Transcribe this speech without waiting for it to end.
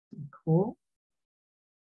4.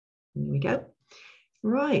 There we go.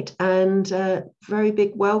 Right, and very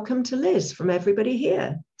big welcome to Liz from everybody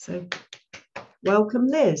here. So welcome,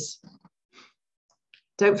 Liz.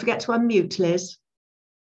 Don't forget to unmute, Liz.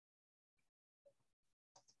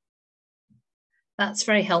 That's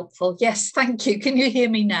very helpful. Yes, thank you. Can you hear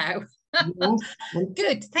me now? Yes.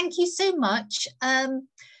 Good, thank you so much.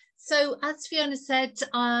 So as Fiona said,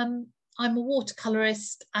 I'm a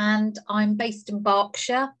watercolourist and I'm based in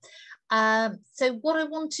Berkshire. So what I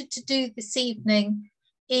wanted to do this evening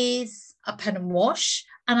is a pen and wash,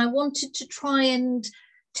 and I wanted to try and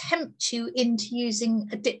tempt you into using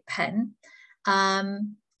a dip pen,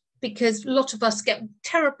 because a lot of us get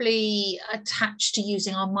terribly attached to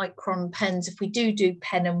using our micron pens if we do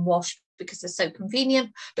pen and wash because they're so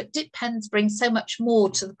convenient, but dip pens bring so much more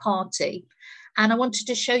to the party. And I wanted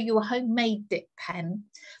to show you a homemade dip pen,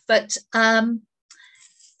 but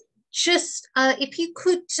if you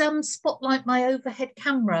could spotlight my overhead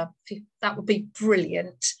camera, that would be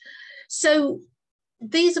brilliant. So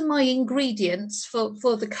these are my ingredients for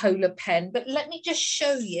the Kohler pen, but let me just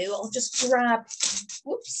show you. I'll just grab,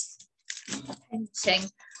 whoops, a painting,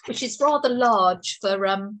 which is rather large for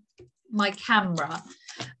my camera.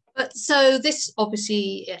 But so this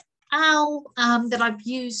obviously owl that I've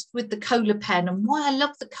used with the Kohler pen, and why I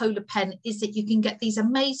love the Kohler pen is that you can get these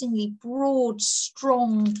amazingly broad,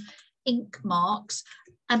 strong ink marks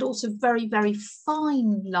and also very, very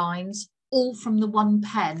fine lines, all from the one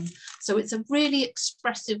pen. So it's a really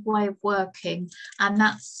expressive way of working, and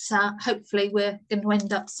that's hopefully we're going to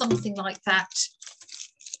end up something like that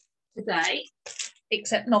today,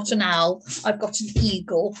 except not an owl. I've got an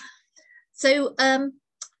eagle. So I'm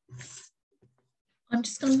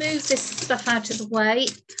just going to move this stuff out of the way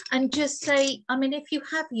and just say, I mean, if you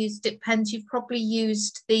have used dip pens, you've probably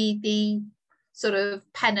used the sort of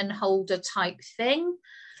pen and holder type thing.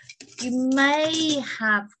 You may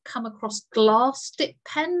have come across glass dip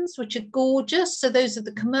pens, which are gorgeous. So those are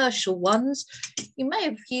the commercial ones. You may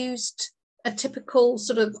have used a typical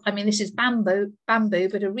sort of, I mean, this is bamboo,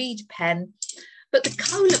 but a reed pen. But the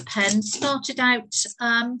Kohler pen started out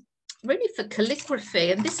really for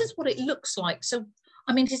calligraphy, and this is what it looks like. So,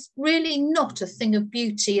 I mean, it's really not a thing of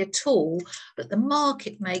beauty at all, but the mark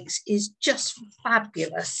it makes is just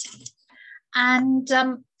fabulous. And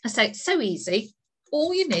I say it's so easy.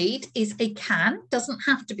 All you need is a can. Doesn't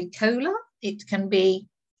have to be Kohler. It can be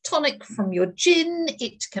tonic from your gin.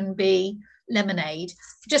 It can be lemonade,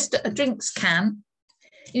 just a drinks can.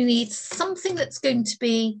 You need something that's going to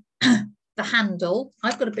be the handle.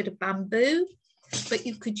 I've got a bit of bamboo, but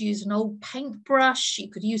you could use an old paintbrush. You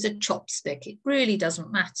could use a chopstick. It really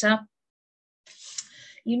doesn't matter.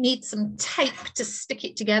 You need some tape to stick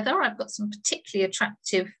it together. I've got some particularly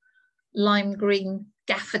attractive lime green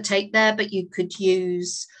gaffer tape there, but you could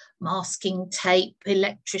use masking tape,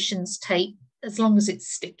 electrician's tape, as long as it's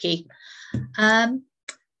sticky. And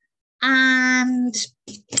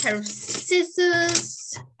a pair of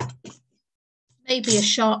scissors, maybe a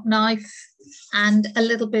sharp knife, and a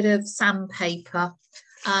little bit of sandpaper.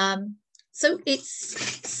 So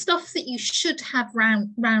it's stuff that you should have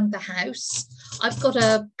round the house. I've got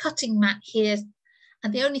a cutting mat here,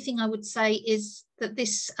 and the only thing I would say is that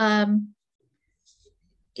this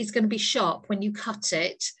is going to be sharp when you cut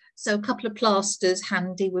it. So a couple of plasters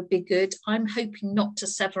handy would be good. I'm hoping not to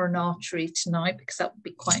sever an artery tonight because that would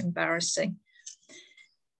be quite embarrassing.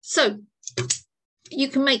 So you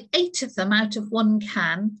can make 8 of them out of one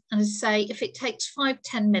can. And as I say, if it takes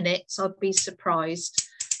 5–10 minutes, I'd be surprised.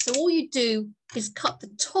 So all you do is cut the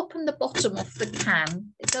top and the bottom of the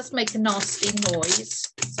can. It does make a nasty noise.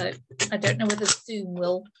 So I don't know whether Zoom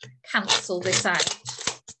will cancel this out.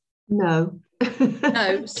 No.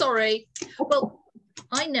 No, sorry. Well,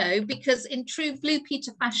 I know, because in true Blue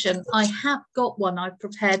Peter fashion, I have got one I've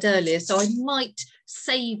prepared earlier, so I might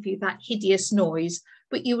save you that hideous noise.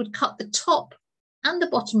 But you would cut the top and the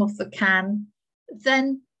bottom of the can,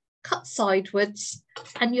 then cut sideways,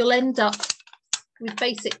 and you'll end up with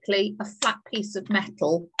basically a flat piece of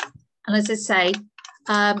metal. And as I say,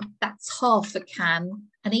 that's half a can,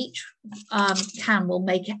 and each can will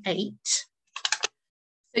make 8.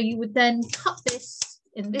 So you would then cut this,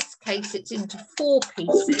 in this case, it's into 4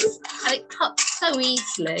 pieces, and it cuts so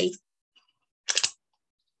easily.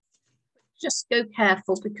 Just go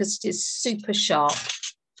careful because it is super sharp.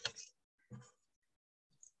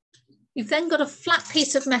 You've then got a flat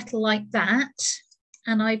piece of metal like that,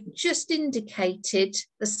 and I've just indicated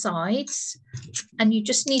the sides, and you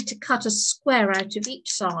just need to cut a square out of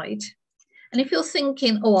each side. And if you're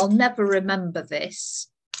thinking, oh, I'll never remember this,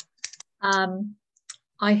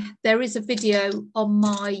 there is a video on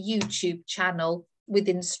my YouTube channel with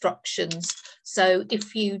instructions. So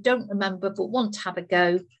if you don't remember but want to have a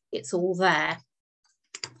go, it's all there.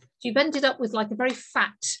 So you've ended up with like a very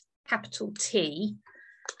fat capital T,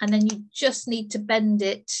 and then you just need to bend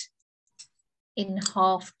it in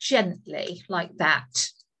half gently like that.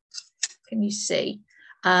 Can you see?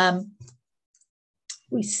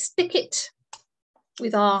 We stick it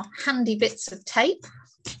with our handy bits of tape,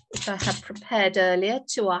 which I had prepared earlier,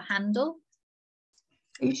 to our handle.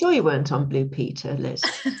 Are you sure you weren't on Blue Peter, Liz?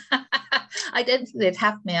 I don't think they'd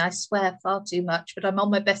have me. I swear far too much, but I'm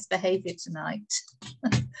on my best behaviour tonight.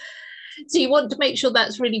 So you want to make sure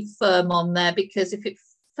that's really firm on there, because if it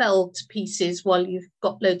fell to pieces while you've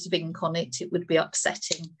got loads of ink on it, it would be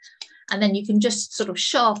upsetting. And then you can just sort of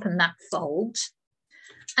sharpen that fold.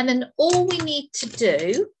 And then all we need to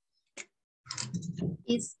do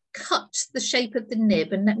is cut the shape of the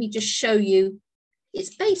nib. And let me just show you,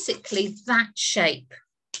 it's basically that shape.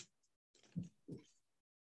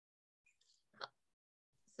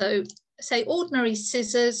 So say ordinary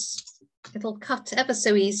scissors, it'll cut ever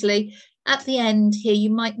so easily. At the end here, you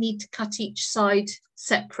might need to cut each side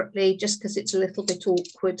separately just because it's a little bit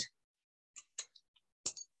awkward.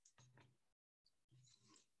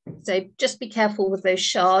 So just be careful with those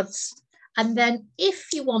shards. And then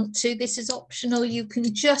if you want to, this is optional, you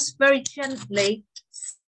can just very gently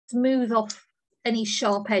smooth off any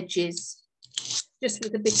sharp edges, just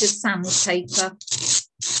with a bit of sandpaper.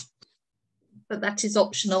 But that is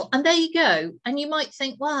optional. And there you go. And you might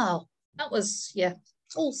think, wow, that was, yeah,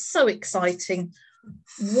 all so exciting.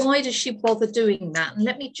 Why does she bother doing that? And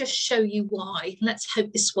let me just show you why. Let's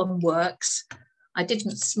hope this one works. I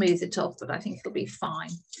didn't smooth it off, but I think it'll be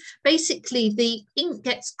fine. Basically, the ink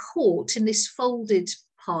gets caught in this folded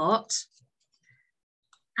part,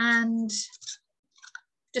 and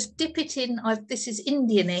just dip it in. This is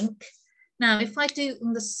Indian ink. Now, if I do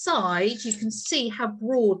on the side, you can see how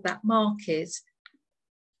broad that mark is.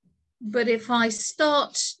 But if I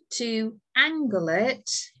start to angle it,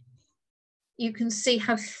 you can see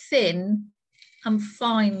how thin and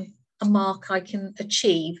fine a mark I can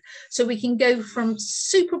achieve. So we can go from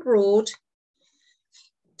super broad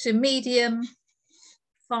to medium,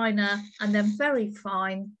 finer, and then very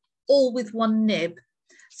fine, all with one nib.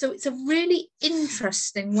 So it's a really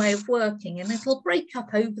interesting way of working, and it'll break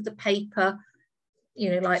up over the paper, you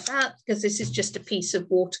know, like that, because this is just a piece of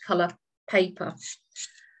watercolour paper.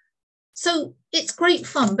 So it's great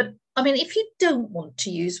fun. But I mean, if you don't want to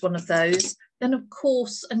use one of those, then of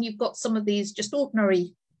course, and you've got some of these just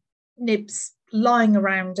ordinary nibs lying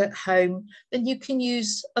around at home, then you can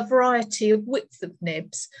use a variety of width of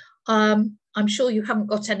nibs. I'm sure you haven't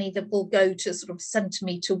got any that will go to sort of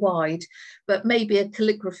centimetre wide, but maybe a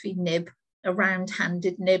calligraphy nib, a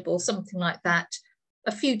round-handed nib or something like that.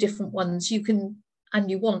 A few different ones you can,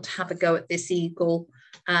 and you want to have a go at this eagle,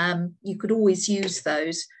 you could always use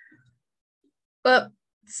those. But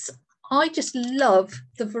I just love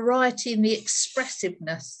the variety and the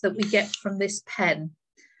expressiveness that we get from this pen.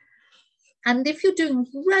 And if you're doing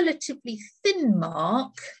relatively thin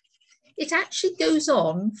mark, it actually goes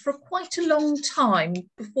on for quite a long time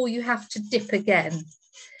before you have to dip again.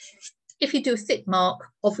 If you do a thick mark,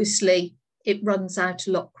 obviously it runs out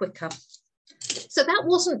a lot quicker. So that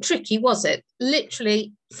wasn't tricky, was it?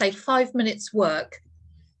 Literally, say 5 minutes work.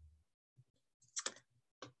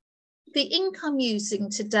 The ink I'm using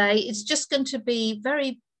today is just going to be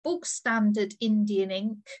very bog standard Indian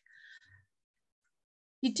ink.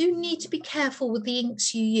 You do need to be careful with the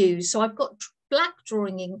inks you use. So I've got black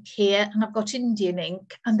drawing ink here and I've got Indian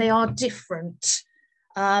ink, and they are different.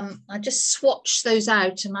 I just swatched those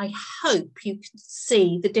out and I hope you can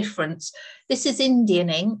see the difference. This is Indian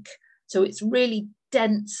ink, so it's really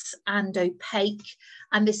dense and opaque.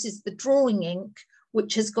 And this is the drawing ink,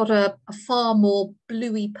 which has got a far more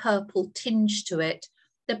bluey purple tinge to it.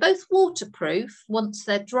 They're both waterproof once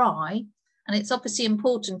they're dry. And it's obviously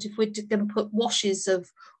important, if we're going to put washes of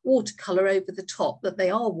watercolour over the top, that they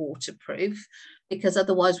are waterproof, because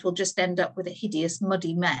otherwise we'll just end up with a hideous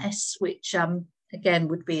muddy mess, which again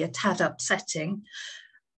would be a tad upsetting.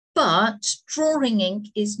 But drawing ink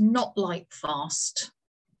is not light fast.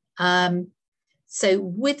 So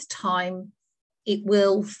with time, it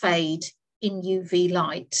will fade in UV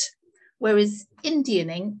light, whereas Indian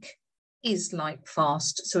ink is light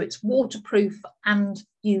fast. So it's waterproof and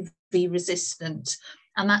UV resistant,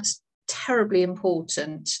 and that's terribly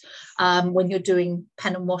important when you're doing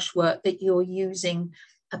pen and wash work, that you're using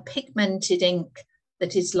a pigmented ink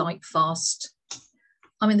that is light fast.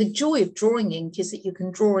 I mean, the joy of drawing ink is that you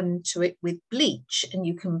can draw into it with bleach, and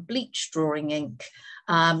you can bleach drawing ink,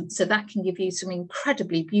 so that can give you some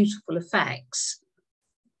incredibly beautiful effects.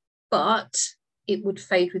 But it would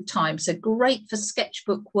fade with time. So great for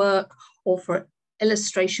sketchbook work or for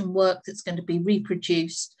illustration work that's going to be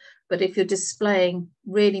reproduced. But if you're displaying,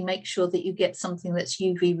 really make sure that you get something that's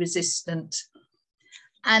UV resistant.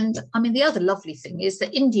 And I mean, the other lovely thing is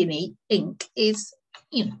that Indian ink is,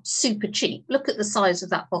 you know, super cheap. Look at the size of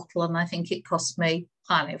that bottle, and I think it cost me,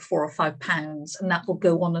 I don't know, £4 or £5, and that will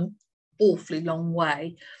go on an awfully long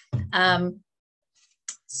way.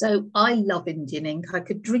 So I love Indian ink. I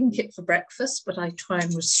could drink it for breakfast, but I try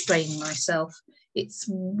and restrain myself. It's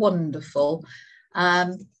wonderful.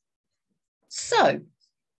 So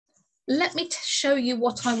let me show you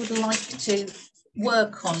what I would like to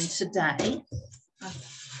work on today.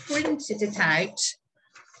 I've printed it out.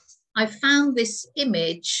 I found this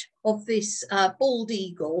image of this bald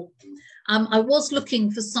eagle. I was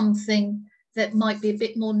looking for something that might be a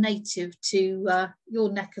bit more native to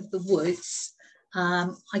your neck of the woods.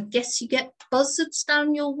 I guess you get buzzards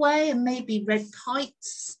down your way and maybe red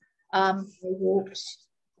kites. Sparrowhawks.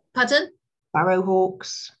 Pardon?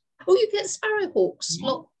 Sparrowhawks. Oh, you get sparrowhawks. Yeah.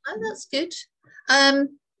 Oh, that's good.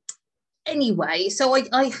 Anyway, so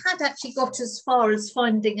I had actually got as far as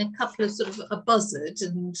finding a couple of sort of a buzzard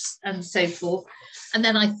and so forth. And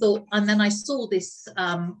then I thought, and then I saw this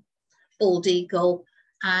bald eagle,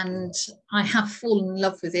 and I have fallen in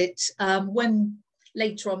love with it. When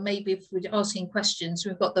later on, maybe if we're asking questions,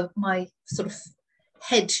 we've got my sort of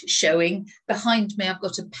head showing. Behind me, I've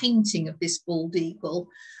got a painting of this bald eagle.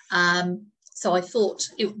 So I thought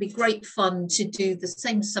it would be great fun to do the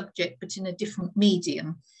same subject, but in a different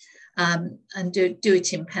medium, and do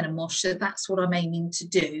it in pen and wash. So that's what I'm aiming to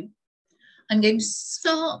do. I'm going to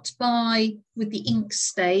start with the ink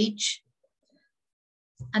stage.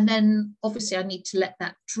 And then obviously I need to let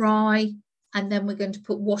that dry. And then we're going to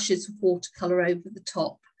put washes of watercolour over the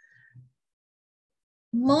top.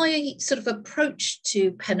 My sort of approach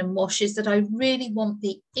to pen and wash is that I really want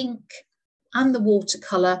the ink and the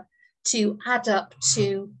watercolour to add up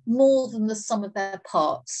to more than the sum of their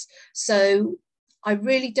parts. So I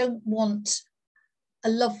really don't want a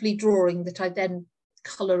lovely drawing that I then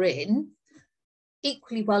colour in.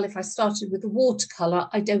 Equally well, if I started with the watercolour,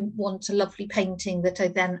 I don't want a lovely painting that I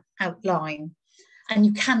then outline. And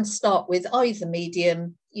you can start with either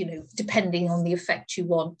medium, you know, depending on the effect you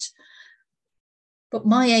want. But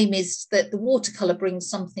my aim is that the watercolour brings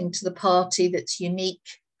something to the party that's unique,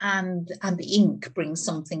 and the ink brings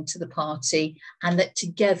something to the party, and that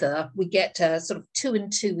together we get a sort of 2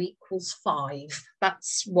 and 2 equals 5.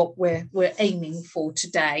 That's what we're aiming for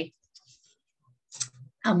today.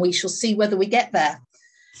 And we shall see whether we get there.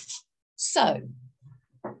 So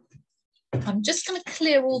I'm just going to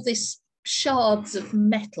clear all this shards of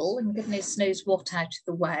metal and goodness knows what out of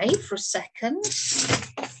the way for a second,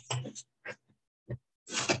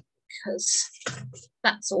 because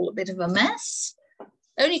that's all a bit of a mess.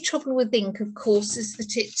 Only trouble with ink, of course, is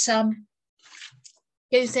that it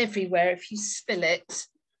goes everywhere if you spill it.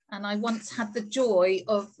 And I once had the joy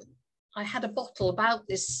of, I had a bottle about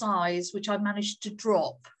this size, which I managed to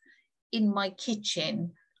drop in my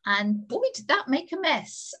kitchen. And boy, did that make a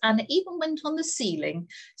mess. And it even went on the ceiling.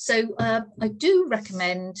 So I do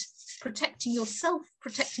recommend protecting yourself,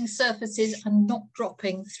 protecting surfaces, and not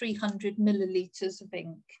dropping 300 millilitres of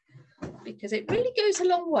ink, because it really goes a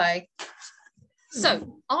long way.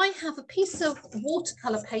 So I have a piece of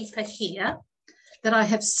watercolour paper here that I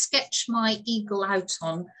have sketched my eagle out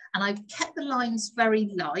on, and I've kept the lines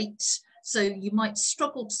very light. So you might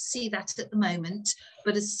struggle to see that at the moment,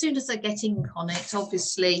 but as soon as I get ink on it,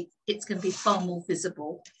 obviously it's going to be far more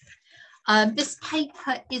visible. This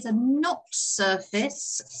paper is a knot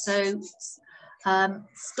surface, so it's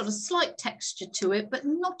got a slight texture to it, but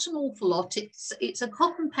not an awful lot. It's a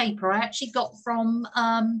cotton paper I actually got from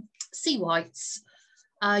Sea Whites.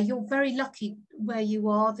 You're very lucky where you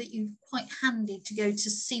are that you're quite handy to go to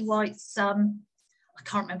Sea Whites. I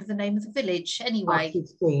can't remember the name of the village anyway.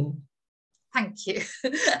 Thank you.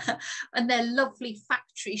 And their lovely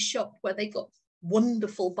factory shop where they got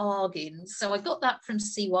wonderful bargains. So I got that from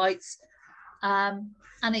Sea Whites, and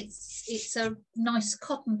it's a nice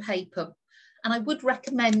cotton paper. And I would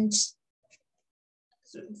recommend,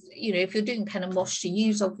 you know, if you're doing pen and wash, to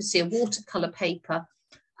use obviously a watercolour paper.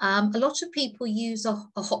 A lot of people use a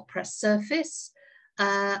hot press surface.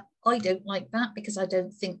 I don't like that because I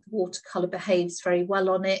don't think the watercolour behaves very well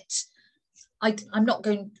on it. I'm not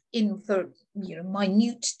going in for, you know,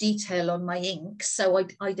 minute detail on my ink, so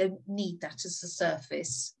I don't need that as a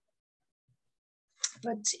surface.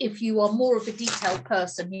 But if you are more of a detailed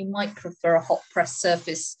person, you might prefer a hot press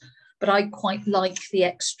surface, but I quite like the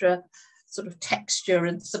extra sort of texture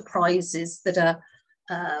and surprises that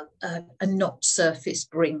a knot surface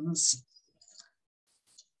brings.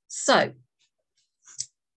 So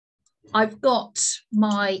I've got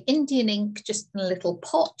my Indian ink just in a little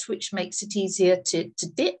pot, which makes it easier to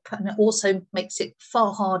dip, and it also makes it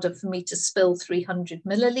far harder for me to spill 300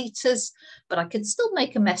 millilitres, but I could still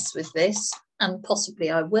make a mess with this, and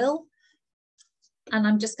possibly I will. And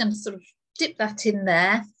I'm just going to sort of dip that in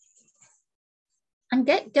there and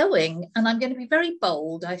get going. And I'm going to be very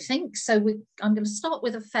bold, I think. So I'm going to start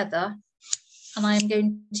with a feather, and I'm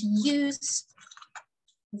going to use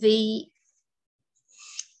the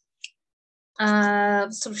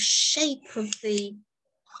sort of shape of the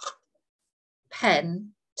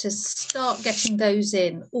pen to start getting those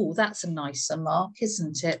in. Oh, that's a nicer mark,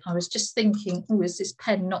 isn't it? I was just thinking, oh, is this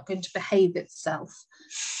pen not going to behave itself?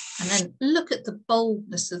 And then look at the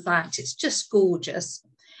boldness of that. It's just gorgeous.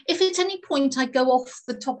 If at any point I go off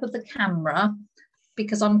the top of the camera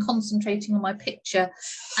because I'm concentrating on my picture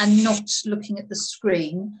and not looking at the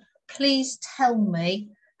screen, please tell me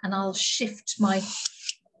and I'll shift my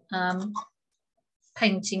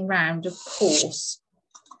painting round, of course.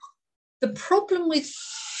 The problem with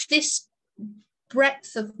this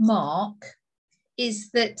breadth of mark is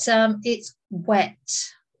that it's wet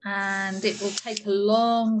and it will take a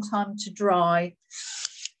long time to dry.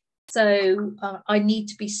 So I need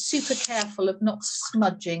to be super careful of not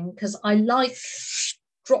smudging, because I like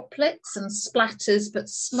droplets and splatters, but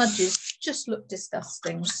smudges just look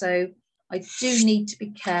disgusting. So I do need to be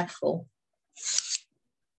careful.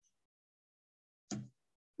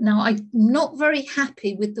 Now, I'm not very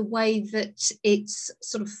happy with the way that it's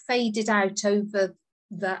sort of faded out over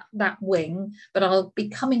that wing, but I'll be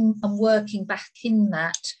coming and working back in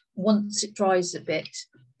that once it dries a bit.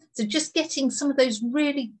 So just getting some of those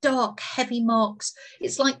really dark, heavy marks,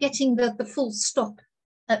 it's like getting the full stop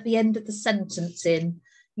at the end of the sentence in.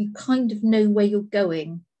 You kind of know where you're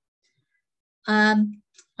going. And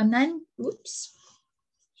then, whoops,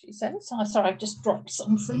 she says, oh, sorry, I've just dropped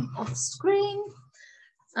something off the screen.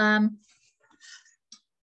 I'm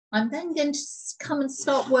then going to come and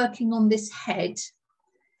start working on this head.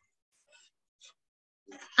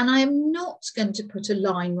 And I am not going to put a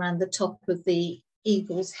line around the top of the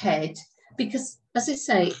eagle's head because, as I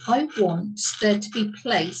say, I want there to be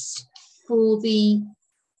place for the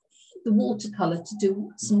watercolour to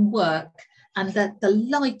do some work, and that the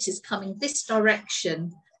light is coming this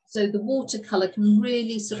direction, so the watercolour can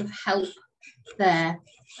really sort of help there.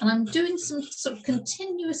 And I'm doing some sort of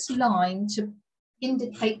continuous line to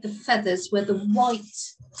indicate the feathers where the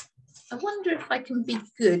white, I wonder if I can be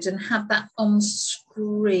good and have that on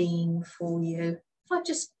screen for you. If I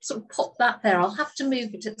just sort of pop that there, I'll have to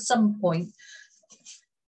move it at some point.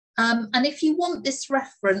 And if you want this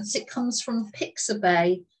reference, it comes from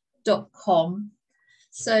pixabay.com.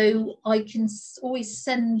 So I can always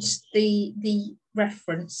send the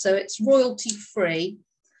reference. So it's royalty free.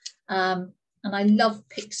 And I love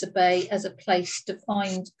Pixabay as a place to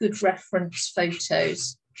find good reference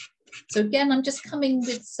photos. So again, I'm just coming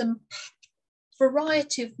with some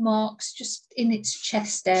variety of marks just in its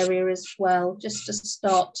chest area as well, just to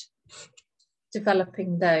start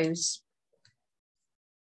developing those.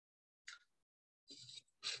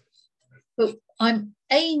 But I'm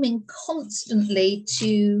aiming constantly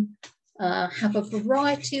to have a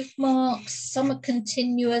variety of marks. Some are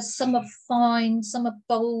continuous, some are fine, some are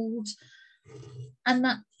bold. And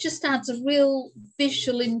that just adds a real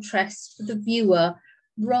visual interest for the viewer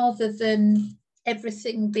rather than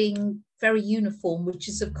everything being very uniform, which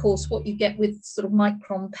is, of course, what you get with sort of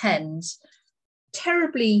micron pens.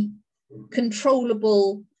 Terribly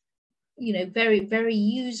controllable, you know, very, very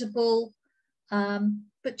usable,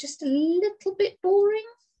 but just a little bit boring,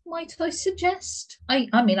 might I suggest?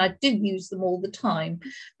 I mean, I do use them all the time,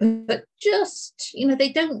 but just, you know, they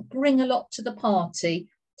don't bring a lot to the party.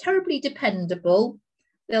 Terribly dependable.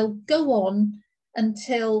 They'll go on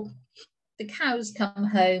until the cows come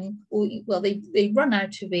home, or well, they run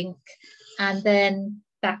out of ink, and then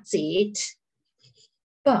that's it.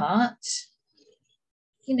 But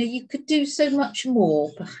you know, you could do so much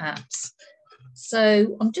more, perhaps.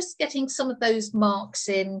 So I'm just getting some of those marks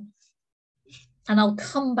in, and I'll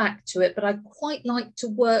come back to it. But I quite like to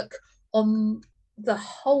work on the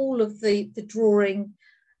whole of the drawing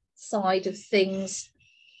side of things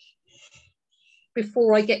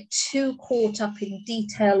before I get too caught up in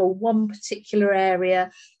detail or one particular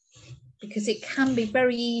area, because it can be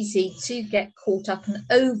very easy to get caught up and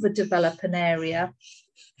overdevelop an area,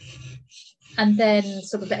 and then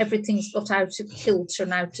sort of everything's got out of kilter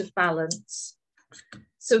and out of balance.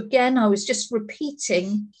 So again, I was just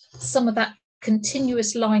repeating some of that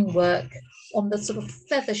continuous line work on the sort of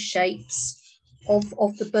feather shapes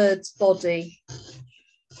of the bird's body.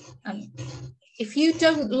 And if you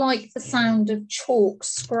don't like the sound of chalk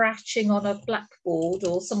scratching on a blackboard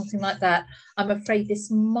or something like that, I'm afraid this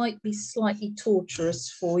might be slightly torturous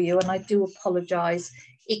for you, and I do apologise.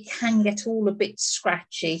 It can get all a bit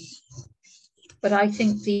scratchy, but I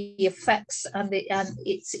think the effects and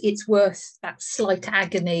it's worth that slight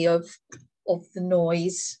agony of the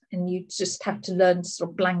noise, and you just have to learn to sort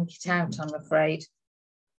of blank it out, I'm afraid.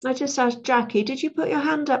 I just asked Jackie, did you put your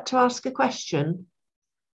hand up to ask a question?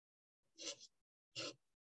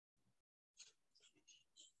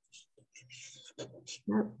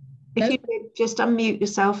 No. If you could just unmute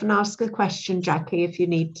yourself and ask a question, Jackie, if you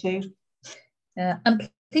need to. And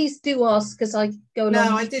please do ask, because I go along.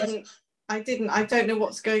 No, I didn't. I don't know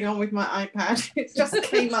what's going on with my iPad. It just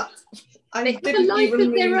came up. They have a life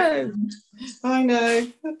of their own. I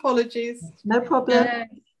know. Apologies. No problem.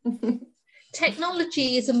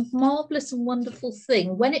 Technology is a marvellous and wonderful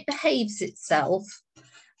thing when it behaves itself.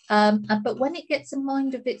 But when it gets a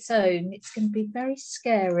mind of its own, it's going to be very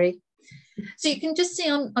scary. So you can just see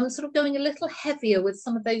I'm sort of going a little heavier with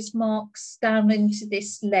some of those marks down into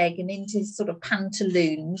this leg and into his sort of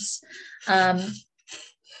pantaloons. And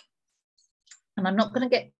I'm not going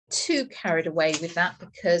to get too carried away with that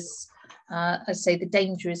because, as I say, the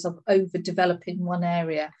danger is of overdeveloping one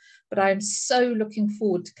area. But I'm so looking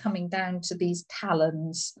forward to coming down to these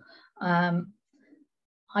talons. I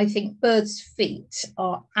think birds' feet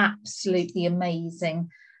are absolutely amazing.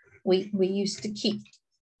 We used to keep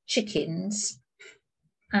chickens,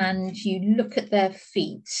 and you look at their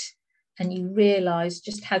feet and you realise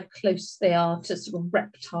just how close they are to sort of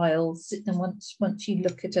reptiles. And once you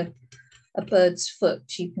look at a bird's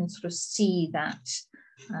foot, you can sort of see that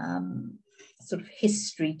sort of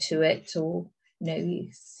history to it, or you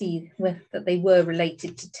see that they were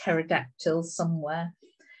related to pterodactyls somewhere.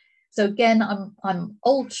 So again, I'm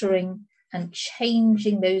altering and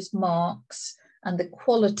changing those marks and the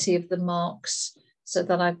quality of the marks so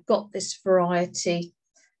that I've got this variety,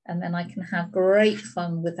 and then I can have great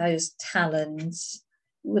fun with those talons.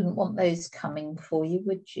 You wouldn't want those coming for you,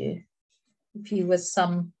 would you? If you were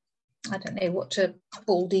some, I don't know what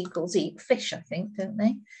bald eagles eat, fish, I think, don't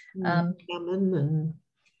they? Salmon and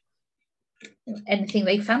anything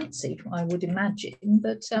they fancied, I would imagine.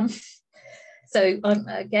 But so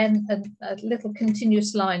again, a little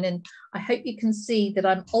continuous line, and I hope you can see that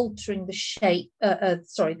I'm altering the shape,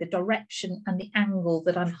 the direction and the angle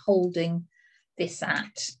that I'm holding this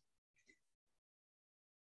at.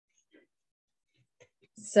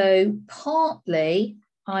 So partly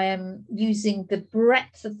I am using the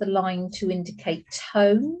breadth of the line to indicate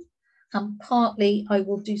tone, and partly I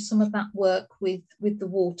will do some of that work with the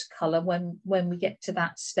watercolour when we get to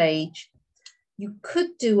that stage. You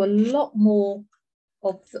could do a lot more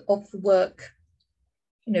of the work.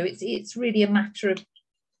 It's really a matter of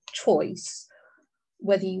choice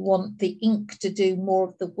whether you want the ink to do more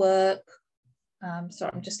of the work.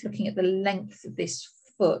 Sorry, I'm just looking at the length of this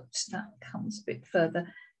foot. That comes a bit further.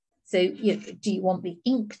 So do you want the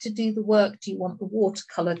ink to do the work? Do you want the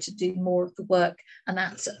watercolour to do more of the work? And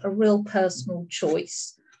that's a real personal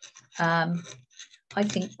choice. I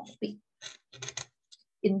think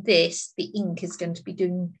in this, the ink is going to be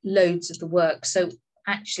doing loads of the work. So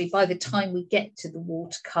actually, by the time we get to the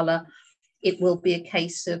watercolour, it will be a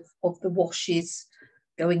case of the washes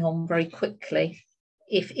going on very quickly,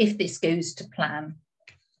 if this goes to plan,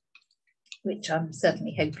 which I'm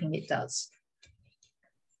certainly hoping it does.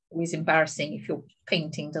 Always embarrassing if your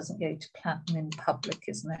painting doesn't go to plan in public,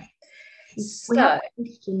 isn't it? We have a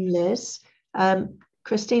question, Liz.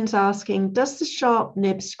 Christine's asking, does the sharp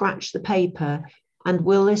nib scratch the paper, and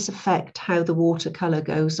will this affect how the watercolour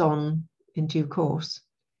goes on in due course?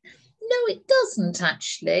 No, it doesn't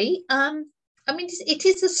actually. I mean, it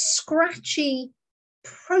is a scratchy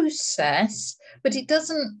process, but it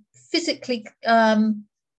doesn't physically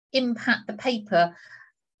impact the paper.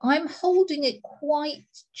 I'm holding it quite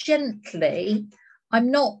gently.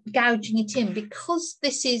 I'm not gouging it in because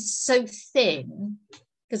this is so thin,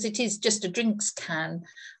 because it is just a drinks can.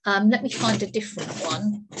 Let me find a different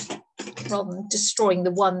one rather than destroying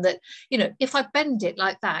the one that, if I bend it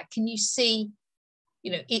like that, can you see,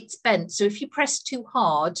 it's bent. So if you press too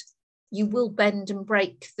hard, you will bend and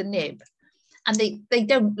break the nib. And they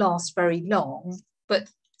don't last very long, but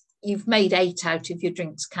you've made 8 out of your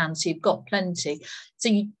drinks can, so you've got plenty. So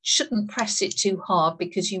you shouldn't press it too hard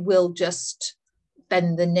because you will just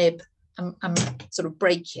bend the nib and sort of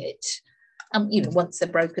break it. Once they're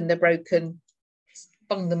broken,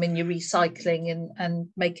 bung them in your recycling and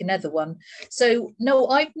make another one. So no,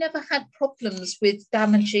 I've never had problems with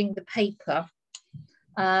damaging the paper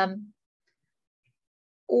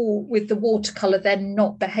or with the watercolour then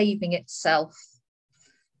not behaving itself.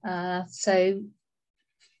 But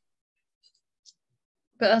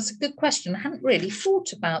that's a good question. I hadn't really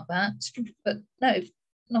thought about that, but no,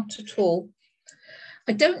 not at all.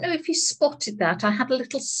 I don't know if you spotted that. I had a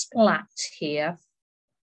little splat here.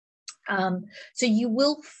 So you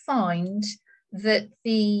will find that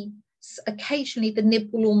occasionally the nib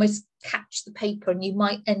will almost catch the paper and you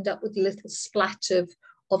might end up with a little splat of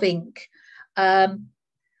ink. I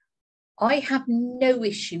have no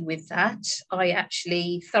issue with that. I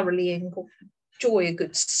actually thoroughly enjoy a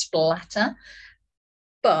good splatter,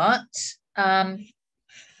 but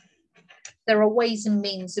there are ways and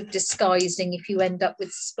means of disguising if you end up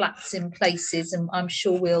with splats in places, and I'm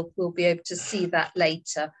sure we'll be able to see that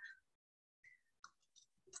later.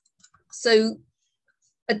 So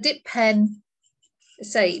a dip pen,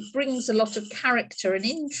 say, brings a lot of character and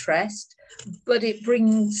interest, but it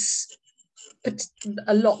brings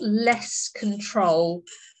a lot less control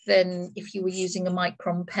than if you were using a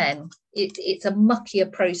micron pen. It's a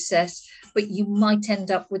muckier process, but you might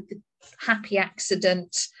end up with the happy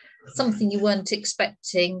accident, something you weren't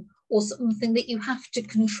expecting, or something that you have to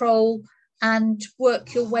control and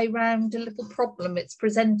work your way around a little problem it's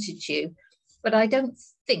presented you. But I don't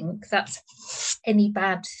think that's any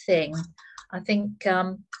bad thing. I think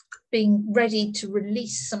being ready to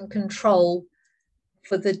release some control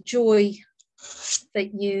for the joy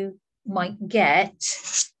that you might get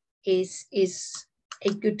is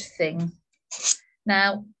a good thing.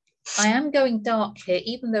 Now, I am going dark here,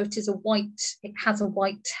 even though it has a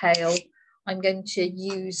white tail. I'm going to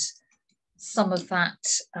use some of that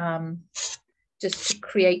just to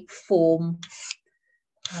create form,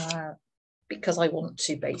 because I want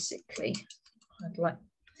to, basically.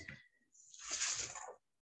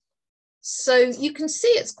 So you can see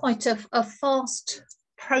it's quite a fast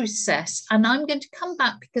process, and I'm going to come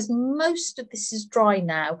back because most of this is dry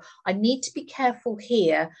now. I need to be careful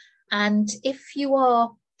here, and if you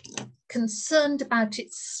are concerned about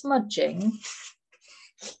it smudging,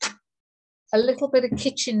 a little bit of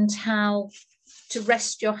kitchen towel to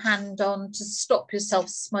rest your hand on to stop yourself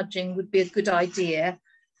smudging would be a good idea,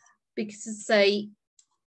 because as I say,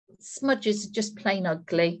 smudges are just plain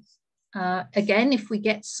ugly. Again, if we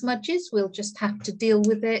get smudges, we'll just have to deal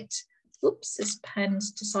with it. Oops, this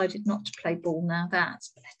pen's decided not to play ball now.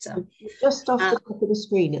 That's better. Just off the top of the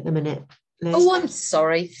screen at the minute, Liz. Oh, I'm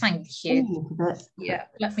sorry. Thank you. Yeah,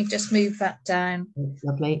 let me just move that down. That's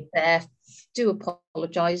lovely. There. Do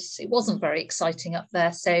apologise. It wasn't very exciting up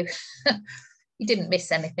there, so you didn't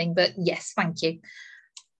miss anything. But yes, thank you.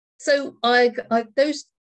 So I've those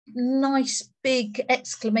nice big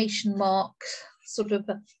exclamation mark sort of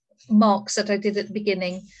marks that I did at the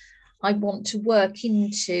beginning. I want to work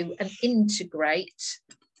into and integrate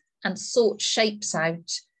and sort shapes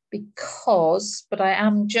out, but I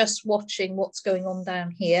am just watching what's going on down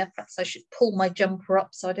here. Perhaps I should pull my jumper up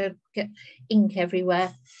so I don't get ink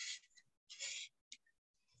everywhere.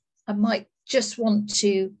 I might just want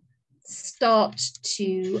to start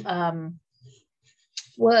to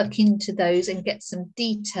work into those and get some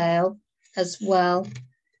detail as well.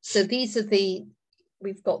 So these are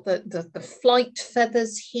we've got the flight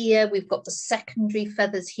feathers here, we've got the secondary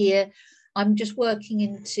feathers here. I'm just working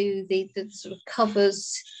into the sort of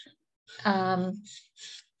covers,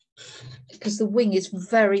 because the wing is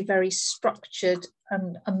very, very structured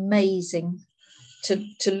and amazing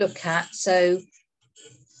to look at. So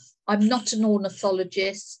I'm not an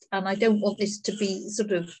ornithologist, and I don't want this to be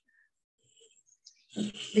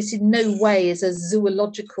this in no way is a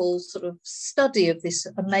zoological sort of study of this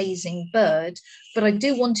amazing bird, but I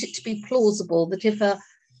do want it to be plausible that if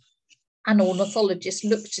an ornithologist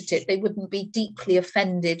looked at it, they wouldn't be deeply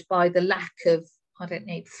offended by the lack of, I don't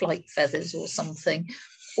know, flight feathers or something.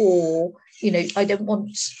 Or, you know, I don't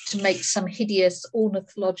want to make some hideous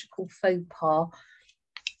ornithological faux pas.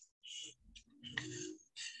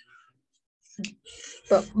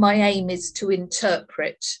 But my aim is to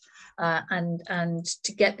interpret and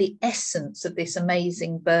to get the essence of this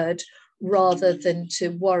amazing bird, rather than to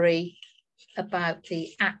worry about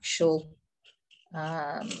the actual,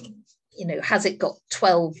 you know, has it got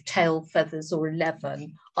 12 tail feathers or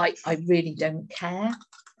 11? I really don't care.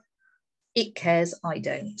 It cares, I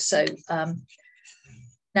don't. So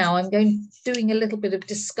now I'm doing a little bit of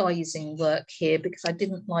disguising work here because I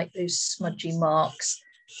didn't like those smudgy marks.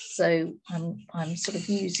 So I'm sort of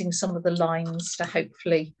using some of the lines to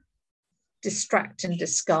hopefully distract and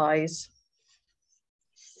disguise.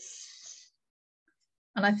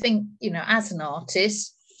 And I think, you know, as an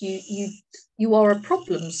artist, you are a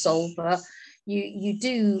problem solver. You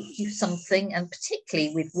do something, and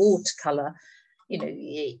particularly with watercolour, you know,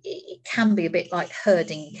 it can be a bit like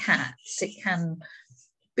herding cats. It can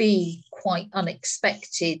be quite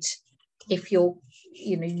unexpected if you're,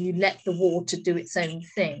 you know, you let the water do its own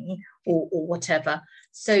thing or whatever.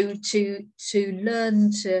 So to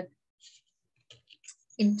learn to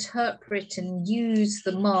interpret and use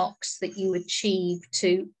the marks that you achieve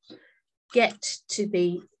to get to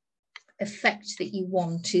the effect that you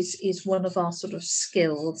want is one of our sort of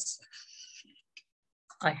skills,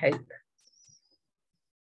 I hope.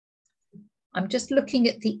 I'm just looking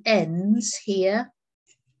at the ends here.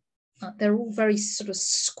 They're all very sort of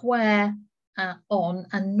square on,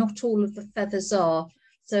 and not all of the feathers are.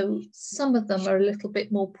 So some of them are a little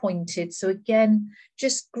bit more pointed. So again,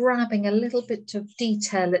 just grabbing a little bit of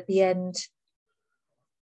detail at the end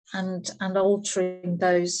and altering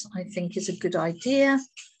those, I think, is a good idea.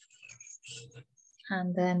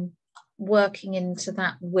 And then working into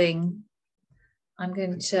that wing, I'm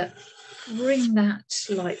going to bring that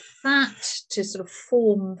like that to sort of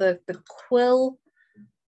form the quill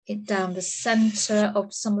it down the center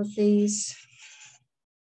of some of these.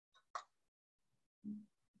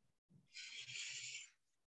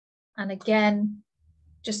 And again,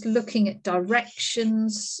 just looking at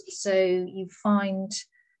directions. So you find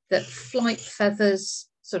that flight feathers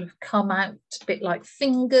sort of come out a bit like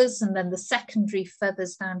fingers, and then the secondary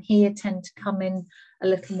feathers down here tend to come in a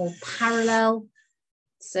little more parallel.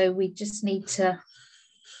 So we just need to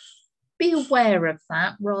be aware of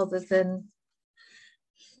that rather than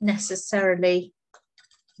necessarily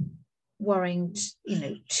worrying, you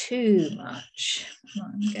know, too much.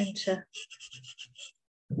 I'm going to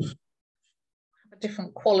have a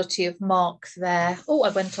different quality of mark there. Oh, I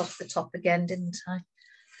went off the top again, didn't I?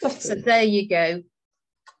 So there you go.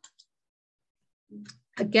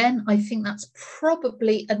 Again, I think that's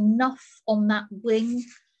probably enough on that wing,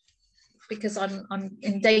 because I'm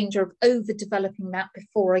in danger of overdeveloping that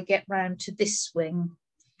before I get round to this wing.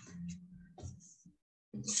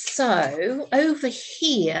 So over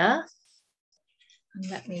here, and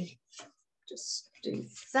let me just do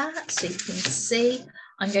that so you can see,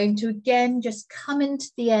 I'm going to again just come into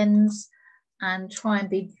the ends and try and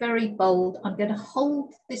be very bold. I'm going to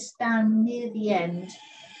hold this down near the end.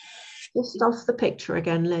 Just off the picture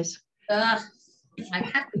again, Liz. I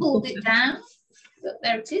have pulled it down, but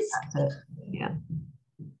there it is. That's it. Yeah.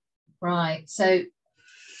 Right, so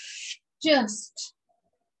just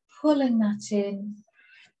pulling that in.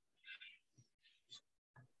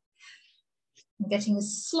 I'm getting a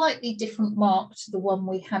slightly different mark to the one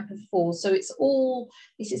we had before. So it's all,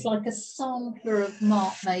 this is like a sampler of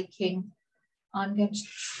mark making. I'm going to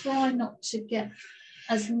try not to get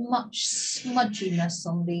as much smudginess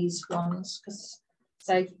on these ones, because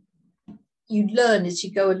so you learn as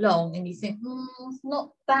you go along and you think, not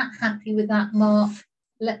that happy with that mark,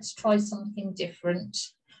 let's try something different,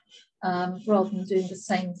 rather than doing the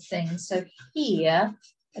same thing. So here,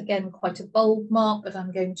 again, quite a bold mark, but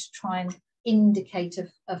I'm going to try and indicate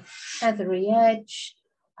a feathery edge.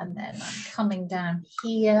 And then I'm coming down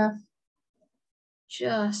here,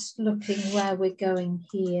 just looking where we're going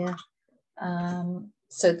here.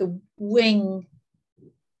 So the wing,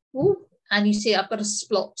 ooh, and you see I've got a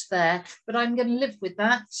splot there, but I'm going to live with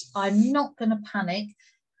that. I'm not going to panic.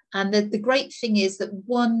 And the great thing is that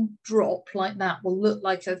one drop like that will look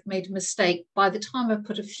like I've made a mistake. By the time I've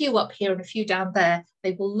put a few up here and a few down there,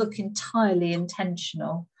 they will look entirely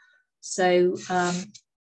intentional. So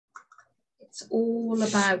it's all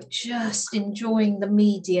about just enjoying the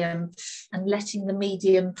medium and letting the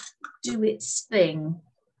medium do its thing,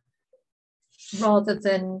 rather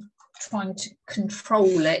than trying to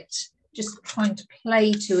control it, just trying to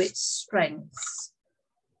play to its strengths.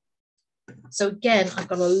 So again, I've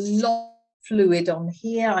got a lot of fluid on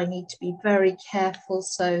here. I need to be very careful.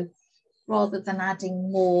 So rather than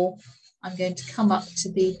adding more, I'm going to come up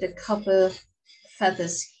to the cover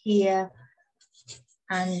feathers here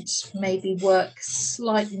and maybe work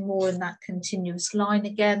slightly more in that continuous line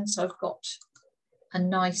again. So I've got a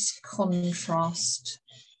nice contrast.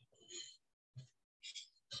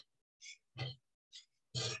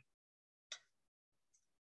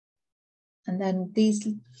 And then these,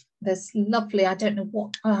 there's lovely, I don't know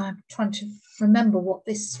what, I'm trying to remember what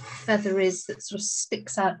this feather is that sort of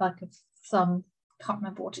sticks out like a thumb. Can't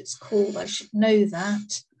remember what it's called, I should know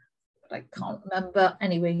that, but I can't remember.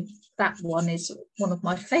 Anyway, that one is one of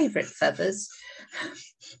my favourite feathers.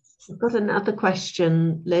 I've got another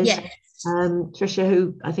question, Liz. Yes. Tricia,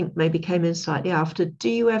 who I think maybe came in slightly after, do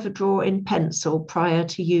you ever draw in pencil prior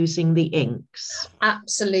to using the inks?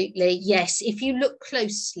 Absolutely, yes. If you look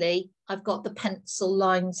closely, I've got the pencil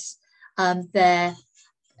lines there,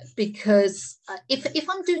 because if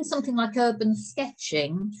I'm doing something like urban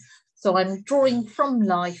sketching, so I'm drawing from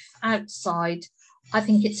life outside, I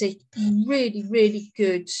think it's a really, really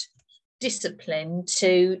good discipline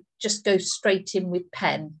to just go straight in with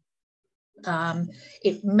pen.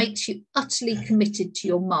 It makes you utterly committed to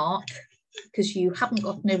your mark because you haven't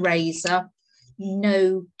got an eraser. You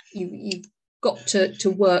know you've got to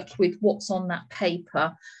work with what's on that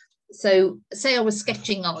paper. So say I was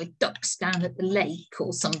sketching ducks down at the lake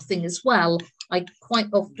or something as well, I quite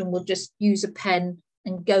often will just use a pen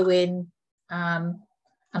and go in and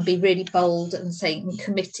be really bold and saying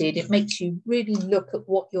committed. It makes you really look at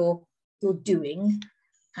what you're doing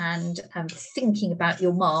and thinking about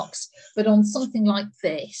your marks. But on something like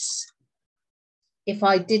this, if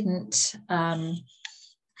I didn't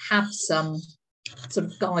have some sort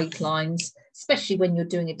of guidelines, especially when you're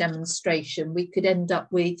doing a demonstration, we could end up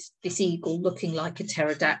with this eagle looking like a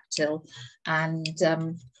pterodactyl, and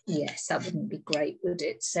yes, that wouldn't be great, would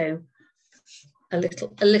it? So a little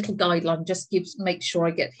guideline just makes sure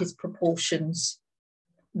I get his proportions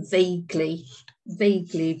vaguely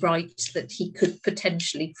right, that he could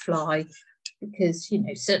potentially fly, because, you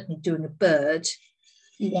know, certainly doing a bird,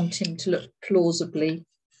 you want him to look plausibly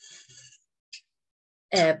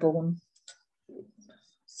airborne.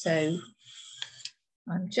 So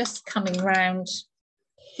I'm just coming round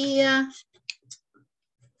here.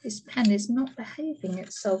 This pen is not behaving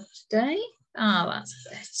itself today. Ah,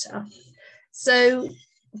 that's better. So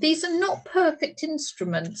these are not perfect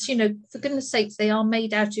instruments, you know, for goodness sakes, they are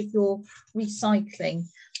made out of your recycling.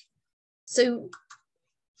 So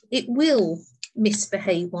it will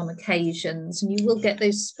misbehave on occasions and you will get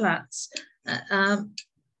those splats.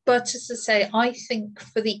 But as I say, I think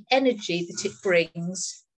for the energy that it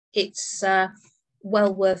brings, it's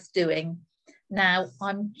well worth doing. Now,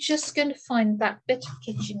 I'm just going to find that bit of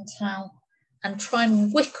kitchen towel and try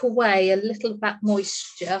and wick away a little of that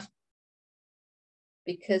moisture,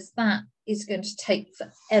 because that is going to take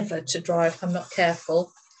forever to dry if I'm not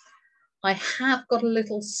careful. I have got a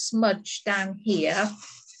little smudge down here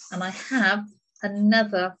and I have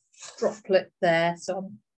another droplet there. So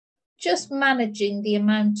I'm just managing the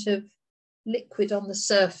amount of liquid on the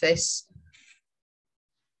surface.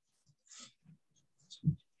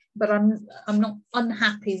 But I'm not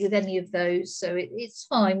unhappy with any of those, so it's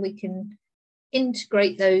fine. We can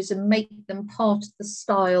integrate those and make them part of the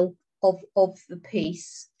style of the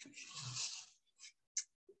piece.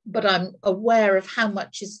 But I'm aware of how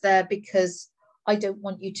much is there, because I don't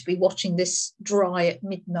want you to be watching this dry at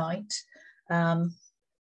midnight. And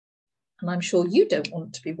I'm sure you don't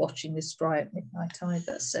want to be watching this dry at midnight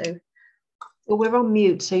either. So, well, we're on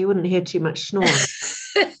mute, so you wouldn't hear too much snoring.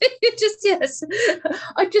 Yes,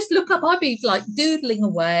 I'd just look up, I'd be like doodling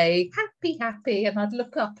away, happy, and I'd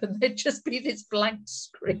look up and there'd just be this blank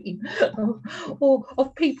screen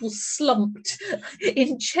of people slumped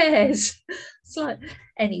in chairs. It's like,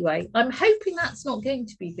 anyway, I'm hoping that's not going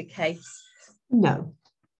to be the case. No.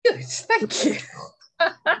 Good, thank you.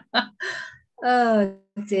 Oh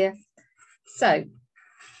dear. So,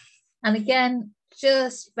 and again,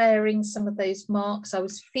 just varying some of those marks. I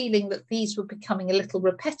was feeling that these were becoming a little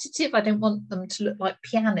repetitive. I don't want them to look like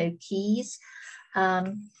piano keys.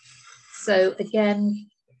 So again,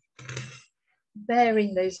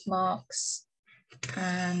 varying those marks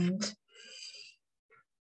and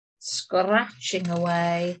scratching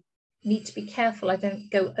away. Need to be careful I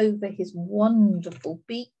don't go over his wonderful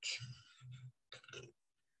beak.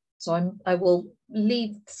 So I will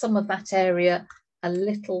leave some of that area a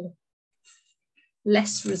little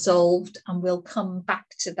less resolved, and we'll come back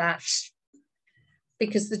to that,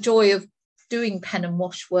 because the joy of doing pen and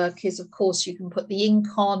wash work is, of course, you can put the ink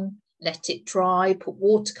on, let it dry, put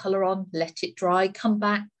watercolour on, let it dry, come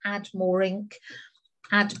back, add more ink,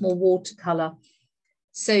 add more watercolour,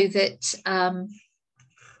 so that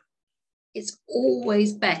it's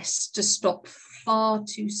always best to stop far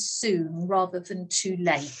too soon rather than too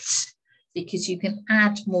late, because you can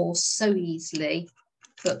add more so easily.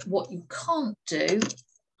 But what you can't do,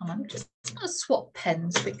 and I'm just going to swap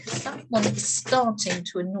pens because that one is starting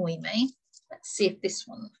to annoy me. Let's see if this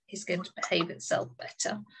one is going to behave itself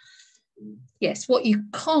better. Yes, what you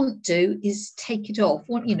can't do is take it off.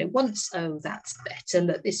 You know, once, oh, that's better.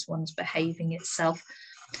 Look, this one's behaving itself.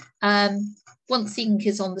 Once the ink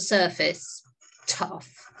is on the surface, tough.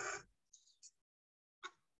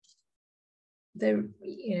 There,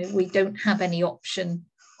 you know, we don't have any option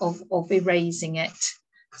of erasing it.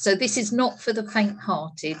 So this is not for the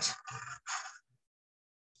faint-hearted,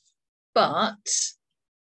 but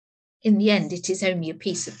in the end, it is only a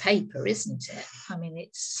piece of paper, isn't it? I mean,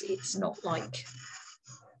 it's not like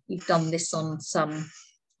you've done this on some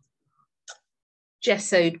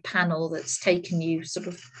gessoed panel that's taken you sort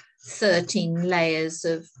of 13 layers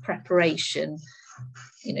of preparation.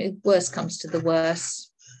 you know, worst comes to the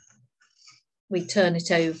worst, we turn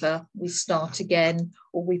it over, we start again,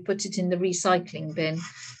 or we put it in the recycling bin.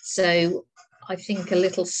 So I think a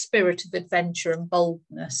little spirit of adventure and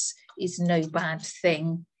boldness is no bad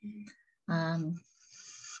thing.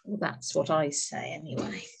 Well, that's what I say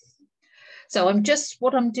anyway. So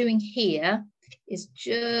what I'm doing here is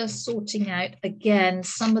just sorting out again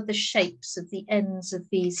some of the shapes of the ends of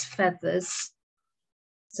these feathers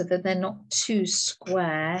so that they're not too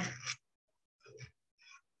square,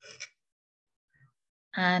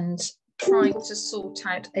 and trying to sort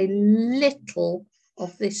out a little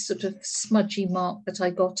of this sort of smudgy mark that I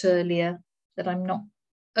got earlier that I'm not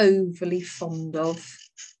overly fond of.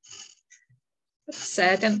 So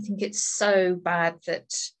I don't think it's so bad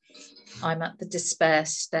that I'm at the despair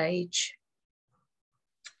stage.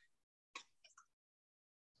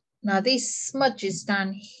 Now these smudges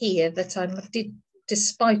down here that I did,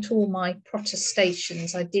 despite all my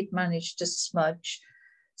protestations, I did manage to smudge,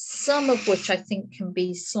 some of which I think can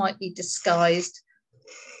be slightly disguised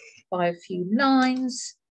by a few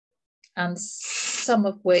lines, and some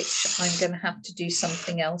of which I'm going to have to do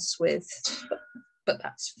something else with, but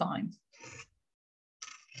that's fine.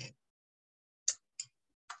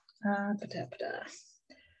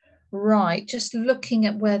 Right, just looking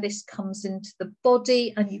at where this comes into the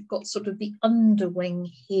body, and you've got sort of the underwing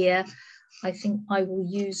here. I think I will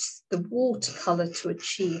use the watercolour to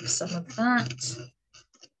achieve some of that.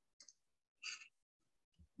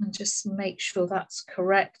 And just make sure that's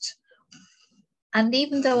correct. And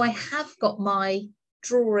even though I have got my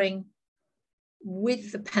drawing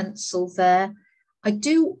with the pencil there, I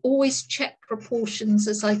do always check proportions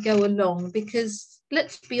as I go along, because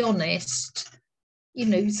let's be honest, you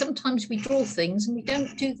know, sometimes we draw things and we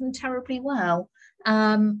don't do them terribly well.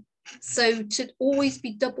 So to always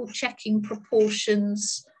be double checking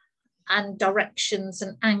proportions and directions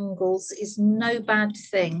and angles is no bad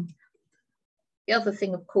thing. The other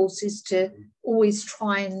thing, of course, is to always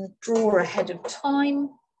try and draw ahead of time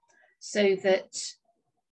so that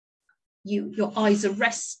your eyes are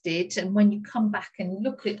rested, and when you come back and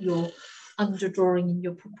look at your underdrawing and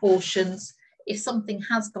your proportions, if something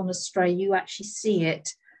has gone astray, you actually see it.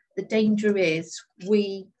 The danger is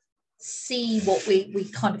we see what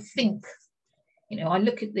we kind of think. You know, I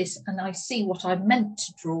look at this and I see what I meant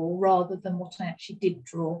to draw rather than what I actually did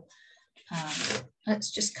draw.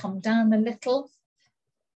 Let's just come down a little.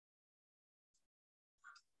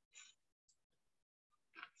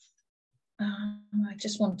 I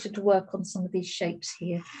just wanted to work on some of these shapes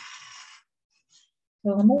here.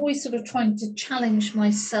 So I'm always sort of trying to challenge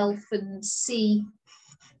myself and see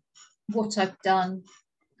what I've done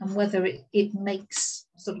and whether it makes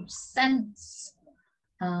sort of sense,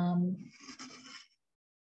 and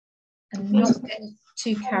not get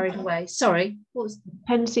too carried away. Sorry, what was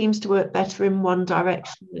pen seems to work better in one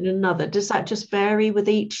direction than another. Does that just vary with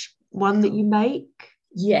each one that you make?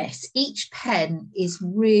 Yes, each pen is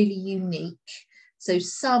really unique. So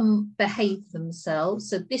some behave themselves.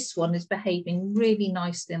 So this one is behaving really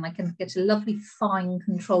nicely, and I can get a lovely fine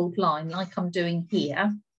controlled line like I'm doing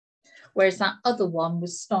here. Whereas that other one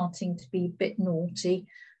was starting to be a bit naughty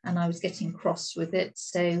and I was getting cross with it.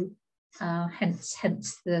 So hence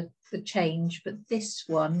the change. But this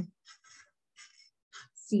one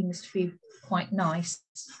seems to be quite nice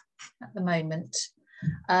at the moment.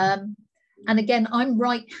 And again, I'm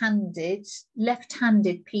right-handed.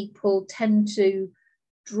 Left-handed people tend to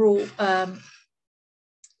draw,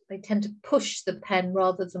 they tend to push the pen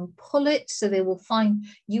rather than pull it. So they will find,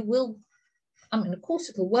 you will, I mean, of course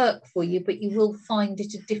it'll work for you, but you will find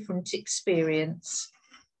it a different experience.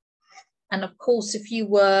 And of course, if you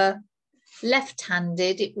were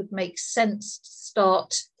left-handed, it would make sense to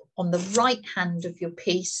start on the right hand of your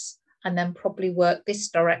piece and then probably work this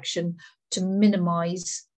direction to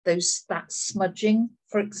minimize that smudging,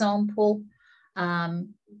 for example, and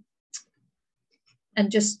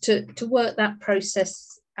just to work that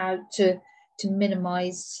process out to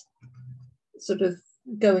minimize sort of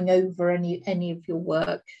going over any of your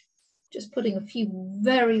work. Just putting a few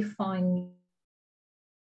very fine.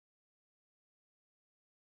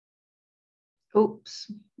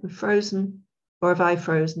 Oops, I'm frozen, or have I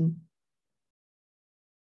frozen?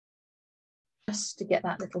 Just to get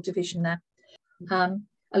that little division there.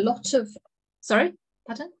 A lot of, sorry,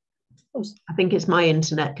 pardon? Oh. I think it's my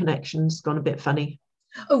internet connection's gone a bit funny.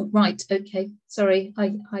 Oh, right, okay, sorry.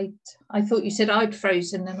 I thought you said I'd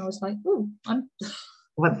frozen, and I was like, oh,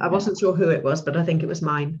 Well, I wasn't sure who it was, but I think it was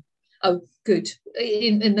mine. Oh, good,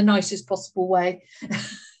 in the nicest possible way.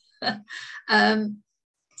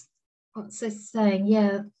 What's this saying?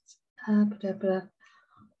 Yeah,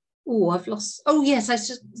 Oh, I've lost. Oh, yes, I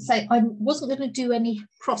should say I wasn't going to do any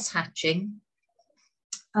cross hatching.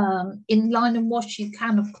 In line and wash, you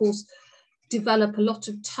can, of course, develop a lot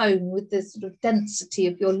of tone with the sort of density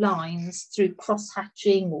of your lines through cross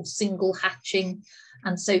hatching or single hatching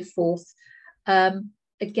and so forth.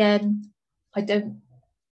 Again, I don't,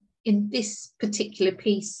 in this particular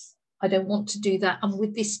piece, I don't want to do that. And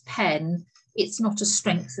with this pen, it's not a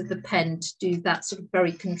strength of the pen to do that sort of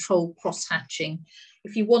very controlled cross hatching.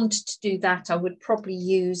 If you wanted to do that, I would probably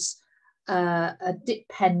use a dip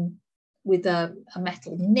pen with a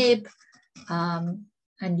metal nib, and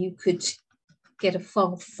you could get a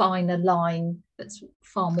far finer line that's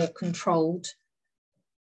far more controlled.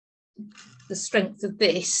 The strength of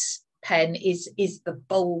this pen is the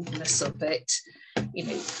boldness of it, you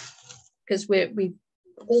know, because we've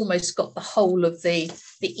almost got the whole of the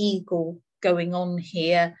eagle going on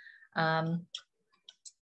here, and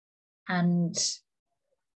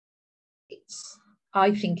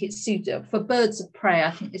I think it's suited for birds of prey.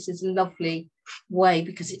 I think this is a lovely way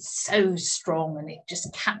because it's so strong and it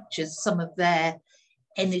just captures some of their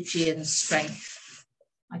energy and strength.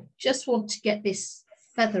 I just want to get this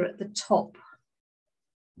feather at the top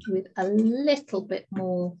with a little bit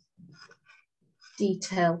more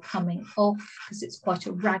detail coming off because it's quite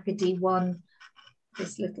a raggedy one,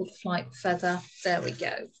 this little flight feather. There we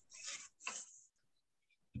go.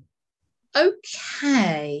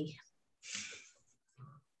 Okay.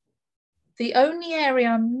 The only area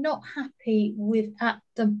I'm not happy with at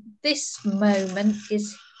this moment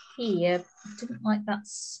is here. I didn't like that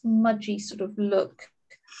smudgy sort of look.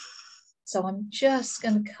 So I'm just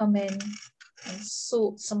going to come in and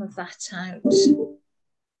sort some of that out.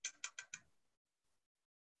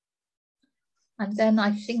 And then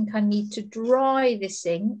I think I need to dry this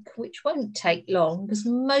ink, which won't take long because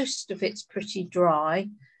most of it's pretty dry.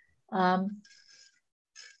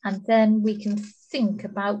 And then we can think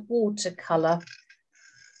about watercolour.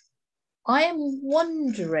 I am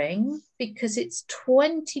wondering, because it's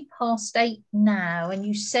 8:20 now, and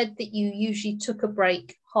you said that you usually took a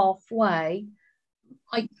break halfway,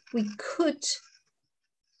 we could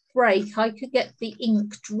break. I could get the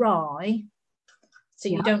ink dry, so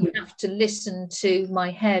you don't have to listen to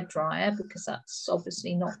my hairdryer, because that's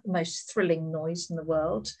obviously not the most thrilling noise in the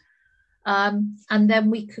world. And then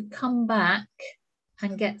we could come back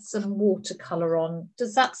and get some watercolour on.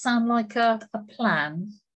 Does that sound like a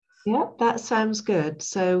plan? Yeah, that sounds good.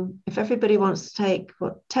 So if everybody wants to take,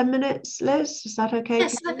 what, 10 minutes, Liz? Is that okay?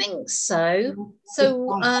 Yes, I think so.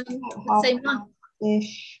 So,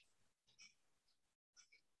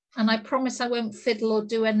 and I promise I won't fiddle or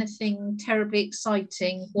do anything terribly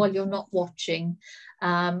exciting while you're not watching.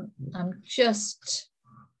 I'm just...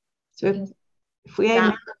 So if we aim to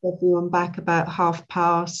have everyone back about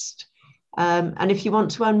past, and if you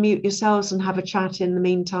want to unmute yourselves and have a chat in the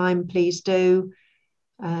meantime, please do,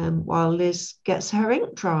 while Liz gets her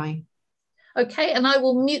ink dry. Okay, and I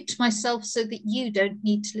will mute myself so that you don't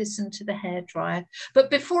need to listen to the hairdryer. But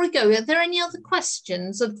before I go, are there any other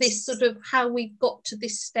questions of this sort of how we've got to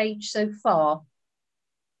this stage so far?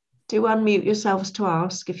 Do unmute yourselves to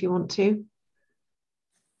ask if you want to.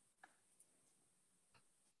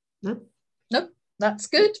 No? No, that's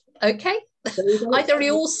good. Okay. Either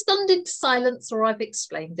you're all stunned into silence or I've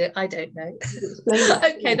explained it. I don't know.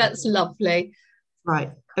 Okay, that's lovely.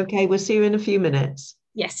 Right. Okay, we'll see you in a few minutes.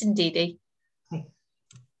 Yes, indeedy. Okay.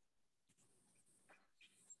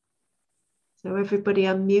 So everybody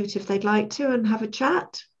unmute if they'd like to and have a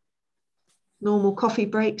chat. Normal coffee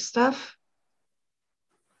break stuff.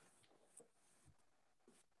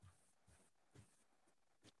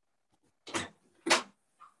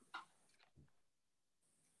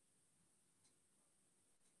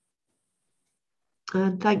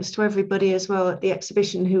 And thanks to everybody as well at the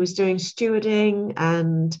exhibition who was doing stewarding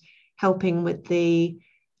and helping with the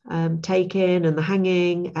take-in and the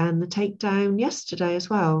hanging and the takedown yesterday as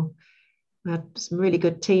well. We had some really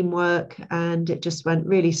good teamwork and it just went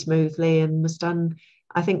really smoothly and was done,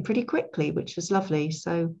 I think, pretty quickly, which was lovely.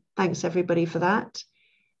 So thanks everybody for that.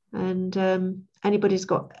 And anybody's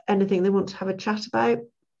got anything they want to have a chat about,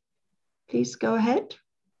 please go ahead.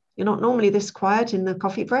 You're not normally this quiet in the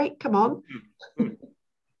coffee break. Come on.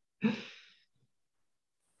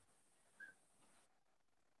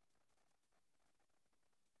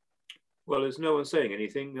 Well, there's no one saying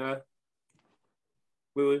anything.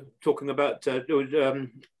 We were talking about,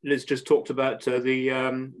 Liz just talked about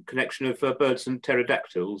the connection of birds and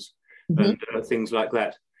pterodactyls and things like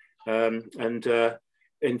that.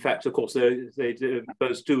 In fact, of course, birds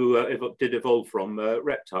did evolve from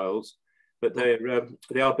reptiles, but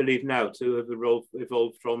they are believed now to have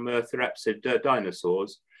evolved from therapsid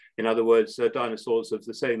dinosaurs. In other words, dinosaurs of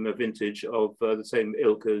the same vintage, of the same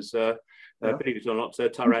ilk as, believe it or not,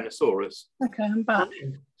 Tyrannosaurus. Okay, I'm back.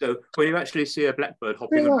 So when you actually see a blackbird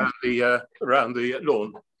hopping around the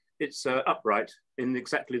lawn, it's upright in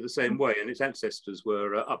exactly the same way, and its ancestors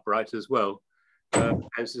were upright as well,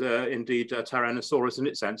 as indeed Tyrannosaurus and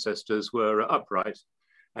its ancestors were upright.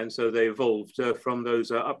 And so they evolved from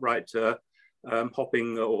those upright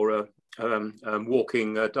hopping or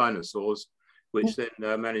walking dinosaurs, which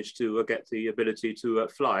then managed to get the ability to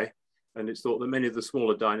fly. And it's thought that many of the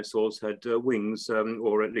smaller dinosaurs had wings,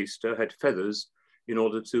 or at least had feathers, in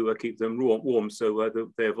order to keep them warm. So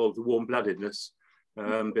they evolved the warm-bloodedness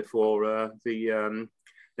before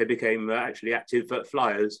they became actually active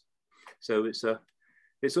flyers. So it's a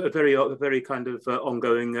very kind of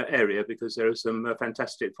ongoing area, because there are some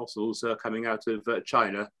fantastic fossils coming out of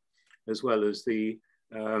China, as well as the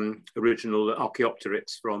original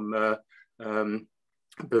Archaeopteryx from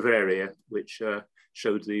Bavaria, which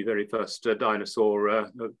showed the very first dinosaur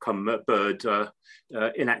come bird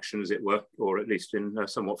in action, as it were, or at least in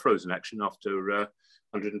somewhat frozen action after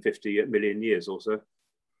 150 million years or so.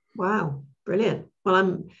 Wow, brilliant. Well,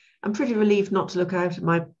 I'm pretty relieved not to look out of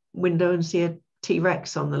my window and see a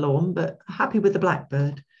T-Rex on the lawn, but happy with the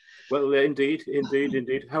blackbird. Well, indeed.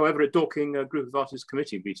 However, at Dorking Group of Artists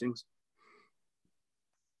Committee meetings.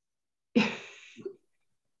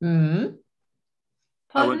 Mm.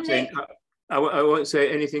 I won't say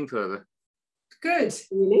anything further. Good.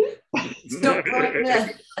 Really? Stop right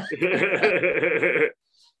there.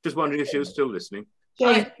 Just wondering if she was still listening.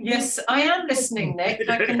 Yes, I am listening, Nick.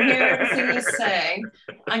 I can hear everything you're saying.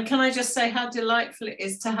 And can I just say how delightful it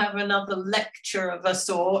is to have another lecture of a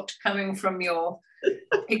sort coming from your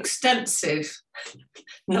extensive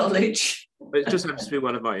knowledge. It just happens to be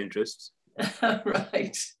one of my interests.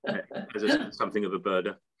 Right. As something of a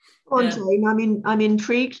birder. Go on, Jane. I'm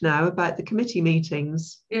intrigued now about the committee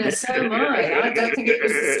meetings. Yeah, so am I. I don't think it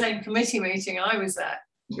was the same committee meeting I was at.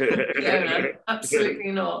 No,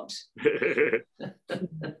 absolutely not.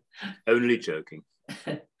 Only joking.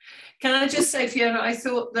 Can I just say, Fiona, I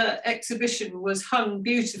thought the exhibition was hung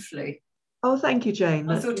beautifully. Oh, thank you, Jane.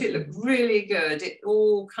 I thought it looked really good. It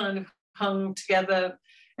all kind of hung together.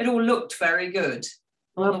 It all looked very good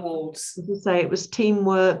on the walls. As I say, it was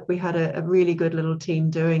teamwork. We had a really good little team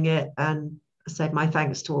doing it, and I said my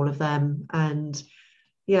thanks to all of them. And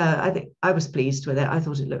yeah, I think I was pleased with it. I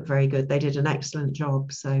thought it looked very good. They did an excellent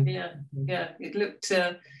job. So yeah, it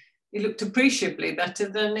looked appreciably better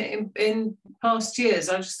than in past years.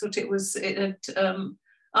 I just thought it had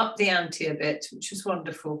upped the ante a bit, which was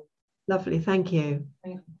wonderful. Lovely, thank you.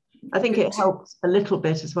 I think it helped a little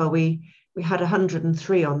bit as well. We had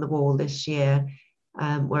 103 on the wall this year,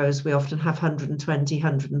 whereas we often have 120,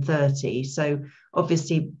 130. So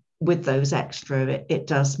obviously with those extra, it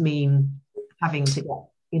does mean having to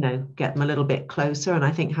get them a little bit closer. And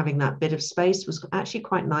I think having that bit of space was actually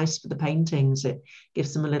quite nice for the paintings. It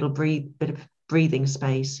gives them a little bit of breathing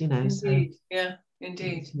space, Indeed, so. yeah,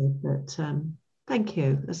 indeed. But thank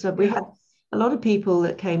you. So we had a lot of people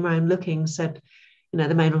that came around looking, said,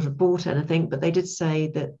 they may not have bought anything, but they did say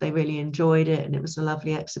that they really enjoyed it and it was a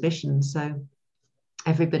lovely exhibition. So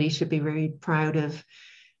everybody should be very proud of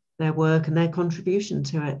their work and their contribution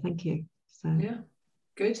to it. Thank you. So yeah,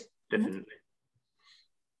 good. Definitely.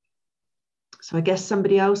 So I guess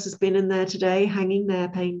somebody else has been in there today hanging their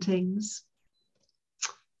paintings.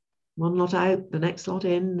 One lot out, the next lot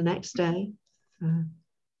in, the next day.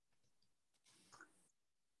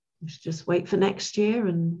 We should just wait for next year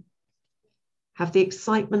and have the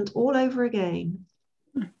excitement all over again.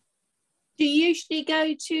 Do you usually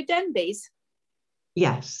go to Denby's?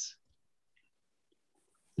 Yes.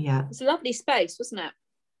 Yeah. It's a lovely space, wasn't it?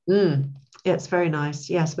 Yeah, it's very nice.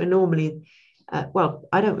 Yes, we're normally, well,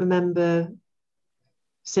 I don't remember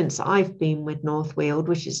since I've been with North Weald,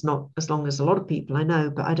 which is not as long as a lot of people I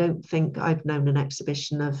know, but I don't think I've known an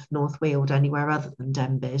exhibition of North Weald anywhere other than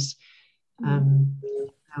Denby's.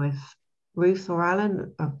 Now if Ruth or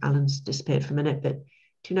Alan, Alan's disappeared for a minute, but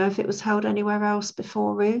do you know if it was held anywhere else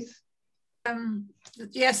before, Ruth?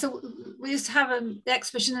 Yeah, so we used to have an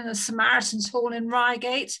exhibition in the Samaritans Hall in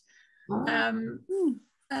Reigate.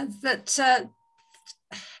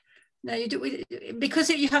 No, you do, because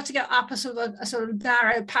you have to get up a sort of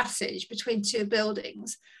narrow passage between two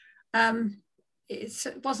buildings.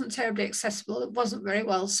 It wasn't terribly accessible. It wasn't very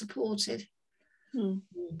well supported.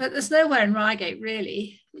 But there's nowhere in Reigate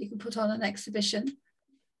really you can put on an exhibition.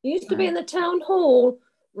 It used to be in the town hall,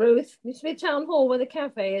 Ruth, used to be Town Hall where the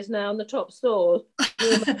cafe is now, on the top store.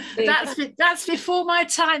 That's before my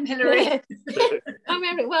time, Hilary. I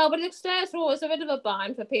remember it well, but the stairs were always a bit of a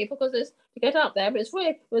bind for people because it's to get up there. But it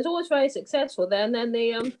was always very successful there. And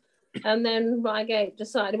then Reigate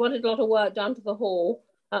decided they wanted a lot of work done to the hall,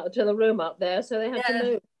 to the room up there, so they had to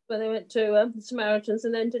move. When they went to the Samaritans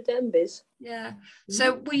and then to Denby's. Yeah.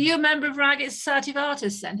 So were you a member of Reigate Society of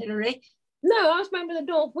Artists then, Hilary? No, I was a member of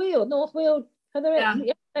the North Weald. North Weald had their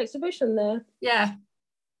exhibition there. Yeah.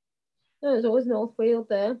 There's always North Weald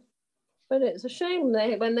there. But it's a shame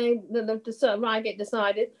when Reigate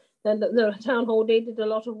decided then the Town Hall needed a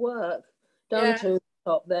lot of work done to the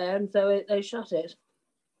top there, and so they shut it.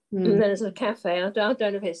 And then there's a cafe. I don't know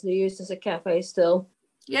if it's used as a cafe still.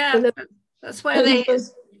 Yeah, that's where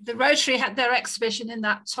the Rotary had their exhibition in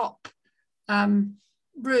that top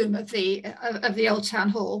room of the old Town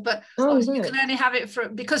Hall, but you can only have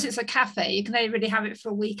it because it's a cafe, you can only really have it for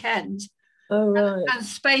a weekend. And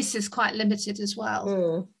space is quite limited as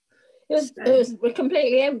well. It was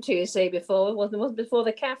completely empty, you see, before. It wasn't before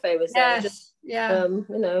the cafe was there. But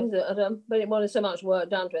it wanted so much work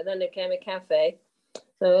done to it, then it became a cafe.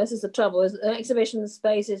 So this is the trouble, is the exhibition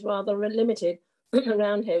space is rather limited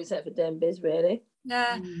around here, except for Denby's, really.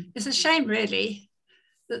 Yeah, it's a shame, really,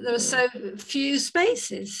 that there are so few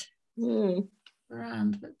spaces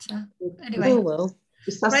around. But anyway,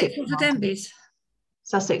 grateful for Denby's.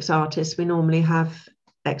 Sussex artists, we normally have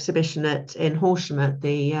exhibition in Horsham at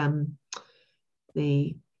the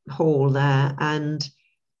hall there, and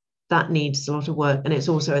that needs a lot of work, and it's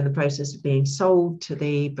also in the process of being sold to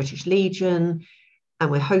the British Legion,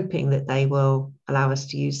 and we're hoping that they will allow us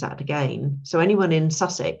to use that again. So anyone in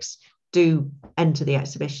Sussex, do enter the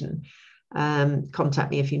exhibition.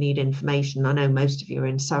 Contact me if you need information. I know most of you are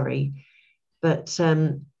in Surrey, but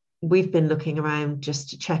we've been looking around just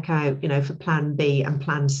to check out, for plan B and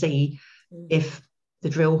plan C, if the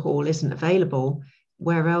drill hall isn't available,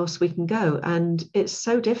 where else we can go. And it's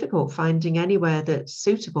so difficult finding anywhere that's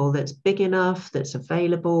suitable, that's big enough, that's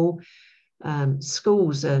available.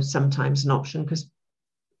 Schools are sometimes an option because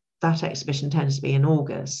that exhibition tends to be in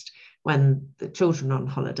August, when the children are on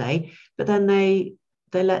holiday, but then they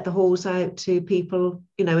let the halls out to people,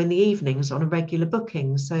 in the evenings on a regular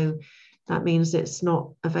booking. So that means it's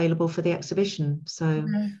not available for the exhibition. So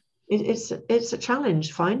it's a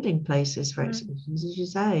challenge finding places for exhibitions, as you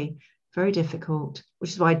say, very difficult, which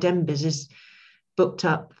is why Denby's is booked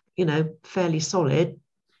up, fairly solid,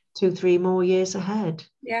 2-3 more years ahead.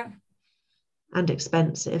 Yeah. And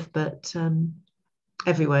expensive, but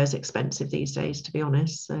everywhere is expensive these days, to be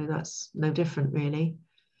honest, so that's no different, really.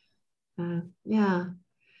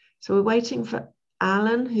 So we're waiting for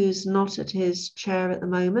Alan, who's not at his chair at the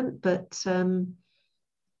moment, but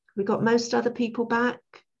we got most other people back.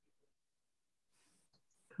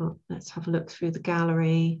 Let's have a look through the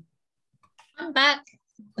gallery. I'm back.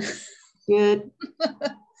 Good.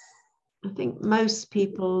 I think most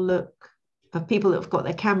people people that have got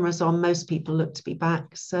their cameras on, most people look to be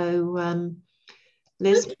back. So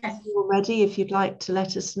Liz, if you're ready, if you'd like to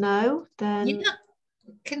let us know, then...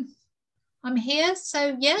 I'm here,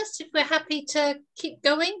 so yes, if we're happy to keep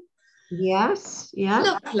going. Yes, yeah.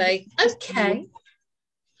 Lovely, okay.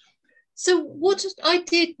 So what I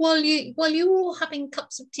did while you were all having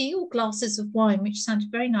cups of tea or glasses of wine, which sounded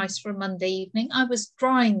very nice for a Monday evening, I was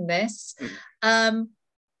drying this. And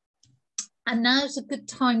now's a good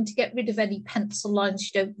time to get rid of any pencil lines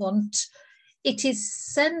you don't want. It is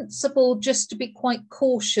sensible just to be quite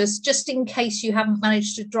cautious, just in case you haven't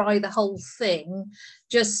managed to dry the whole thing,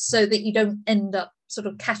 just so that you don't end up sort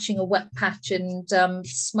of catching a wet patch and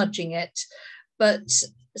smudging it. But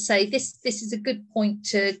say this is a good point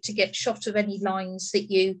to get shot of any lines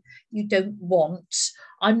that you don't want.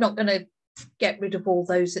 I'm not going to get rid of all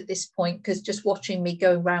those at this point, because just watching me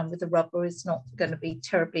go around with the rubber is not going to be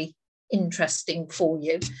terribly interesting for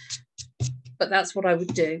you. But that's what I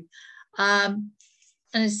would do. And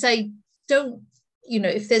I say, don't,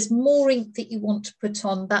 if there's more ink that you want to put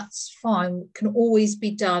on, that's fine, can always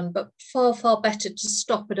be done, but far, far better to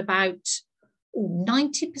stop at about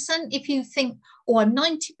 90%. If you think, I'm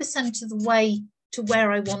 90% of the way to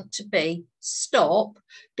where I want to be, stop,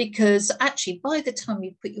 because actually by the time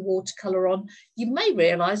you put your watercolour on, you may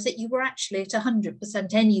realise that you were actually at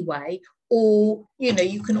 100% anyway, or,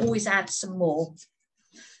 you can always add some more.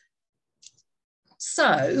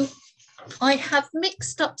 So I have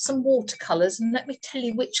mixed up some watercolours, and let me tell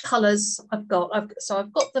you which colours I've got.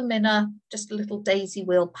 I've got them in just a little daisy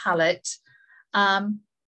wheel palette.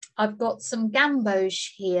 I've got some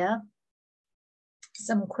gamboge here,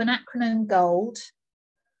 some quinacridone gold,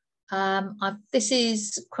 This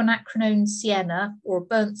is quinacridone sienna, or a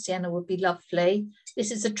burnt sienna would be lovely.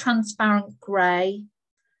 This is a transparent grey.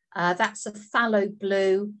 That's a phthalo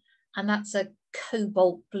blue, and that's a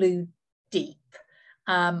cobalt blue deep.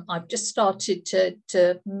 I've just started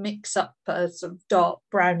to mix up a sort of dark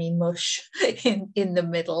browny mush in the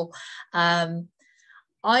middle.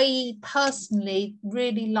 I personally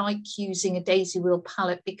really like using a daisy wheel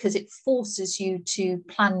palette because it forces you to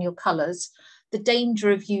plan your colours. The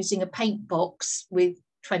danger of using a paint box with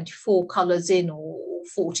 24 colours in, or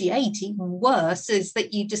 48, even worse, is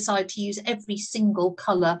that you decide to use every single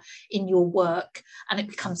colour in your work and it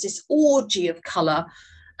becomes this orgy of colour.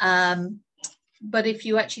 But if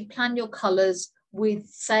you actually plan your colours with,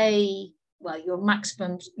 say, well, your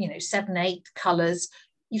maximum, 7, 8 colours,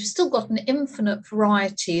 you've still got an infinite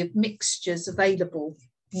variety of mixtures available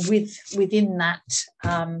within that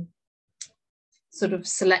sort of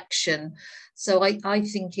selection. So I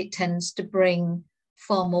think it tends to bring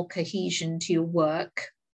far more cohesion to your work.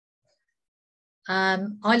 I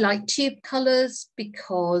like tube colours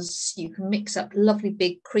because you can mix up lovely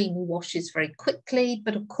big creamy washes very quickly,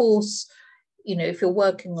 but of course, if you're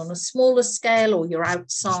working on a smaller scale or you're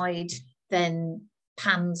outside, then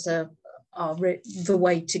pans are the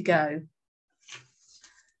way to go.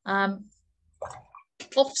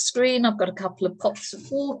 Off screen, I've got a couple of pots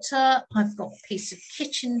of water. I've got a piece of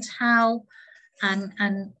kitchen towel,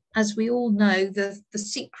 and as we all know, the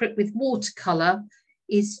secret with watercolour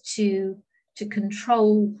is to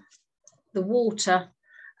control the water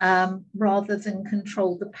rather than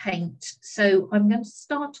control the paint. So I'm going to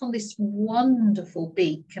start on this wonderful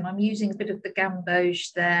beak, and I'm using a bit of the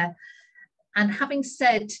gamboge there. And having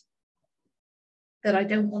said that I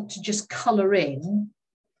don't want to just colour in,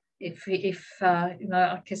 if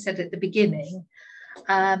like I said at the beginning,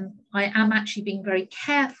 I am actually being very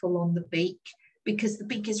careful on the beak, because the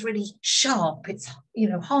beak is really sharp. It's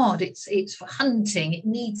hard. It's for hunting. It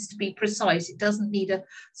needs to be precise. It doesn't need a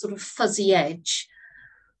sort of fuzzy edge.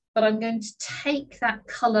 But I'm going to take that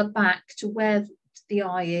colour back to where the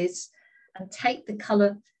eye is, and take the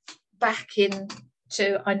colour back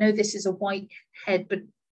into, I know this is a white head, but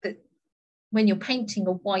when you're painting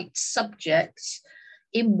a white subject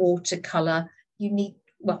in watercolour, you need,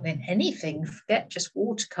 well, in anything, forget just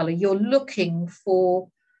watercolour, you're looking for,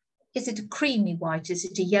 is it a creamy white? Is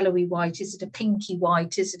it a yellowy white? Is it a pinky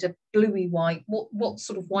white? Is it a bluey white? What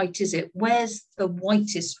sort of white is it? Where's the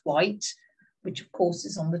whitest white, which of course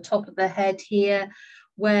is on the top of the head here,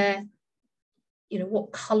 where,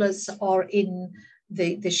 what colours are in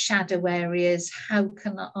the shadow areas? How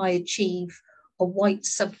can I achieve a white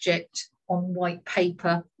subject on white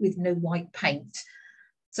paper with no white paint?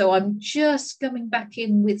 So I'm just coming back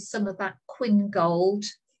in with some of that Quin Gold.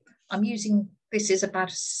 I'm using, this is about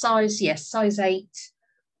a size 8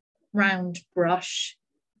 round brush.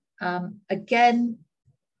 Again,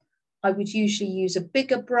 I would usually use a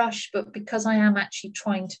bigger brush, but because I am actually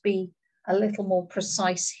trying to be a little more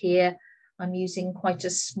precise here, I'm using quite a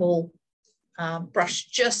small brush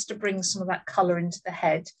just to bring some of that colour into the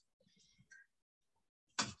head.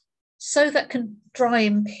 So that can dry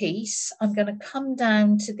in peace, I'm going to come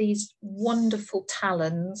down to these wonderful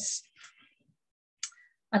talons.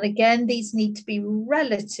 And again, these need to be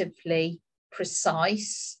relatively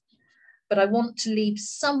precise, but I want to leave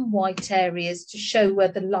some white areas to show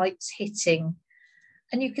where the light's hitting.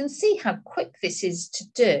 And you can see how quick this is to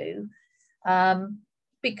do,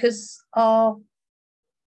 because our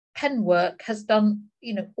pen work has done,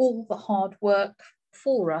 all the hard work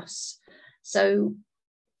for us. So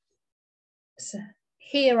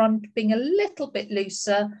here I'm being a little bit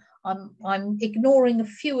looser. I'm ignoring a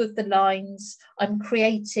few of the lines. I'm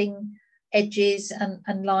creating edges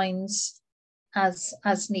and lines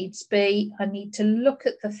as needs be. I need to look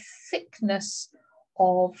at the thickness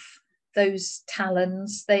of those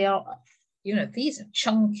talons. They are, these are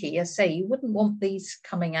chunky. I say you wouldn't want these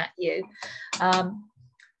coming at you.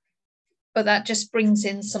 But that just brings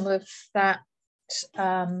in some of that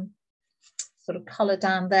sort of colour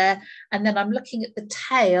down there. And then I'm looking at the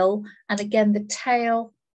tail, and again, the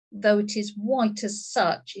tail, though it is white as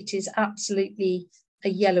such, it is absolutely a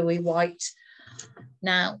yellowy white.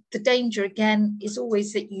 Now, the danger again is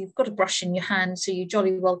always that you've got a brush in your hand, so you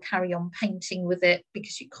jolly well carry on painting with it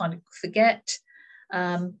because you kind of forget.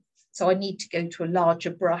 So I need to go to a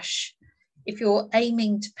larger brush. If you're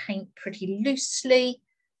aiming to paint pretty loosely,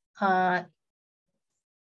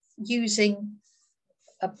 using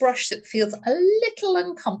a brush that feels a little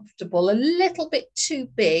uncomfortable, a little bit too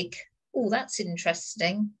big. Oh, that's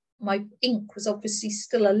interesting. My ink was obviously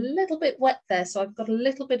still a little bit wet there, so I've got a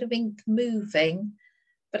little bit of ink moving,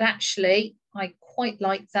 but actually I quite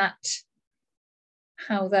like that,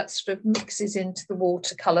 how that sort of mixes into the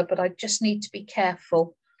watercolour, but I just need to be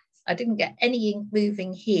careful. I didn't get any ink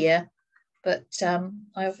moving here, but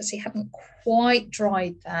I obviously haven't quite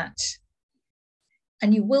dried that.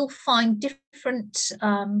 And you will find different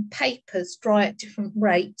papers dry at different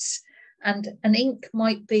rates, and an ink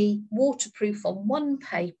might be waterproof on one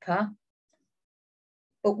paper,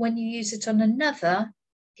 but when you use it on another,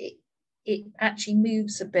 it actually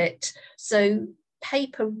moves a bit. So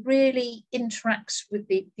paper really interacts with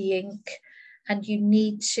the ink, and you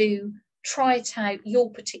need to try it out,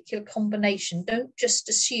 your particular combination. Don't just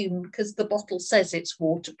assume because the bottle says it's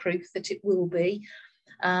waterproof that it will be.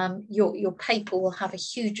 Your paper will have a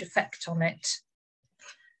huge effect on it.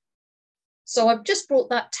 So I've just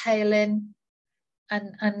brought that tail in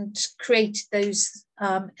and created those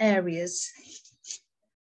areas.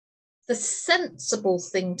 The sensible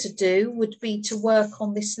thing to do would be to work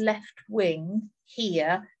on this left wing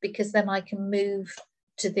here, because then I can move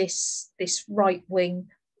to this right wing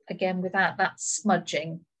again without that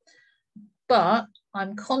smudging. But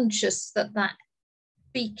I'm conscious that that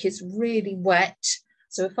beak is really wet.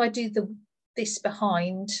 So if I do this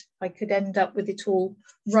behind, I could end up with it all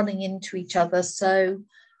running into each other. So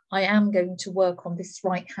I am going to work on this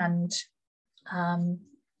right hand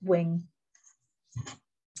wing.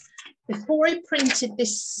 Before I printed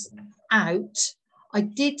this out, I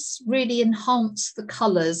did really enhance the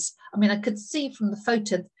colours. I mean, I could see from the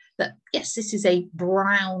photo that, yes, this is a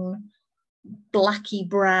brown, blacky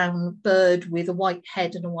brown bird with a white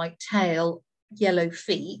head and a white tail, yellow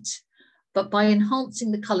feet. But by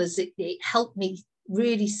enhancing the colours, it helped me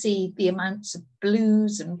really see the amounts of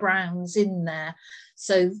blues and browns in there,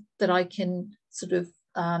 so that I can sort of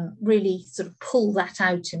really sort of pull that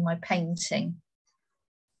out in my painting.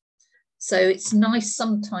 So it's nice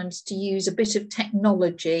sometimes to use a bit of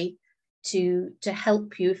technology to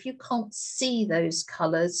help you. If you can't see those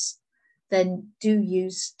colours, then do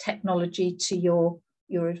use technology to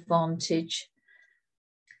your advantage.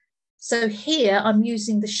 So here I'm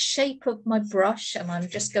using the shape of my brush, and I'm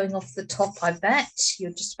just going off the top, I bet.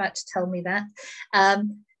 You're just about to tell me that.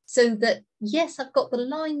 So that, yes, I've got the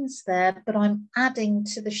lines there, but I'm adding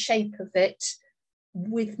to the shape of it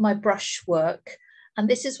with my brush work. And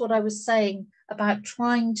this is what I was saying about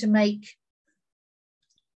trying to make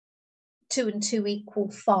 2 and 2 equal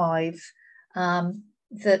 5.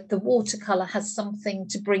 That the watercolour has something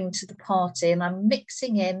to bring to the party, and I'm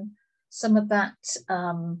mixing in some of that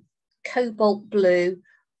cobalt blue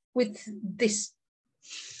with this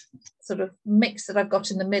sort of mix that I've got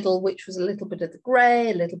in the middle, which was a little bit of the grey,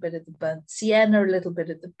 a little bit of the burnt sienna, a little bit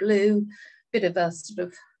of the blue, bit of a sort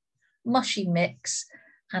of mushy mix,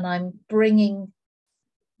 and I'm bringing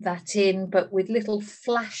that in, but with little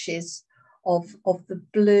flashes of the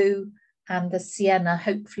blue and the sienna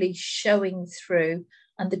hopefully showing through.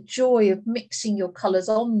 And the joy of mixing your colours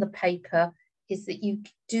on the paper is that you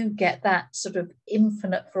do get that sort of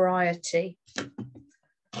infinite variety.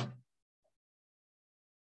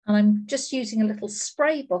 And I'm just using a little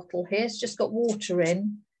spray bottle here, it's just got water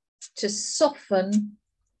in, to soften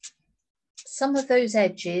some of those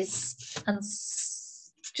edges and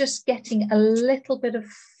just getting a little bit of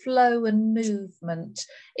flow and movement.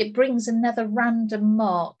 It brings another random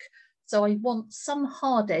mark. So I want some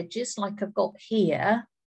hard edges like I've got here,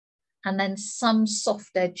 and then some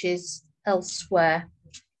soft edges elsewhere.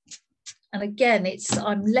 And again,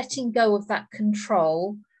 I'm letting go of that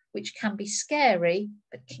control, which can be scary,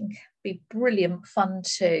 but can be brilliant fun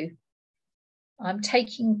too. I'm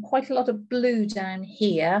taking quite a lot of blue down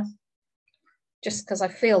here, just because I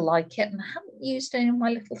feel like it, and I haven't used any of my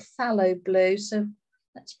little phthalo blue, so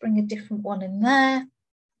let's bring a different one in there.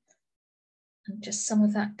 And just some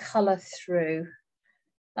of that colour through.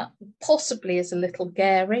 That possibly is a little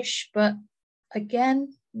garish, but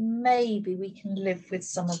again, maybe we can live with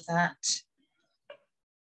some of that.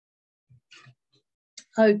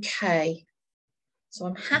 Okay, so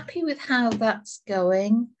I'm happy with how that's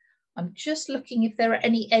going. I'm just looking if there are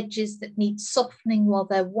any edges that need softening while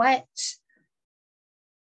they're wet.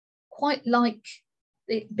 Quite like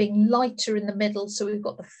it being lighter in the middle, so we've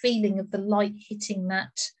got the feeling of the light hitting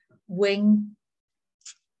that wing.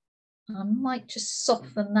 I might just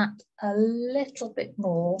soften that a little bit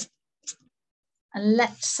more and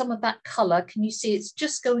let some of that colour, can you see it's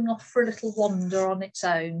just going off for a little wander on its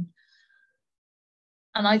own.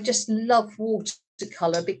 And I just love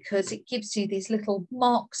watercolour because it gives you these little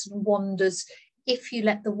marks and wanders if you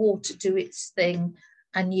let the water do its thing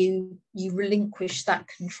and you relinquish that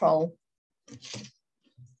control.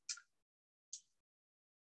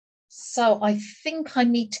 So I think I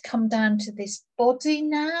need to come down to this body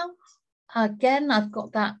now. again, I've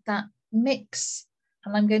got that mix,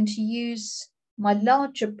 and I'm going to use my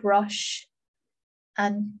larger brush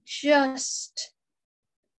and just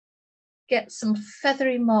get some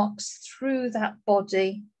feathery marks through that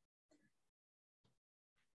body.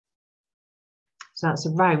 So that's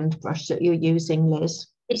a round brush that you're using, Liz?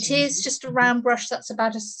 It is just a round brush. That's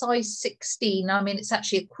about a size 16. I mean, it's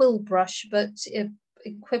actually a quill brush, but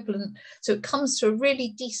equivalent. So it comes to a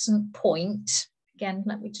really decent point. Again,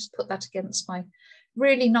 let me just put that against my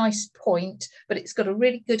really nice point, but it's got a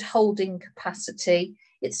really good holding capacity.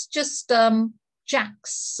 It's just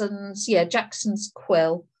Jackson's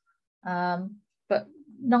quill, but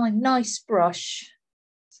nice brush.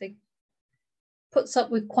 So puts up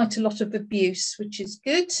with quite a lot of abuse, which is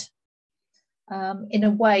good. In a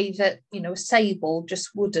way that, you know, a sable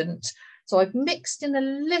just wouldn't. So I've mixed in a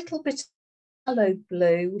little bit of yellow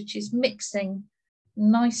blue, which is mixing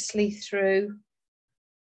nicely through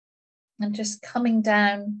and just coming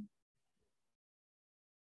down.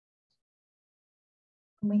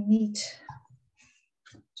 We need,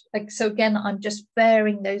 like, so again, I'm just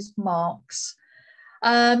bearing those marks.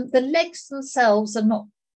 The legs themselves are not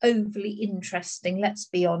overly interesting, let's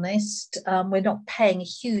be honest. We're not paying a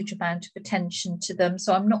huge amount of attention to them,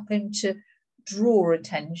 so I'm not going to draw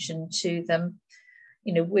attention to them.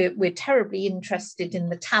 You know, we're terribly interested in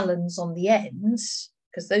the talons on the ends,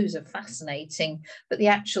 because those are fascinating, but the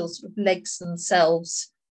actual sort of legs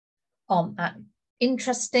themselves aren't that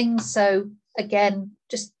interesting. So again,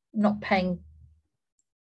 just not paying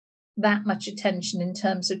that much attention in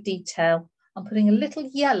terms of detail. I'm putting a little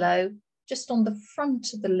yellow just on the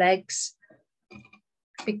front of the legs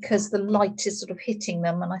because the light is sort of hitting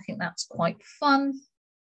them, and I think that's quite fun.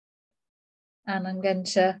 And I'm going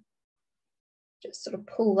to just sort of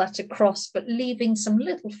pull that across, but leaving some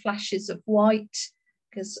little flashes of white,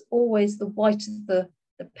 because always the white of the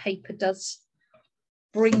paper does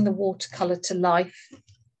bring the watercolour to life.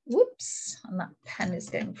 Whoops, and that pen is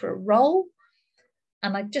going for a roll.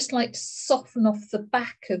 And I'd just like to soften off the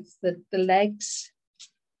back of the legs.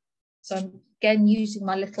 So I'm again using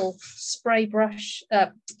my little spray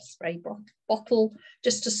bottle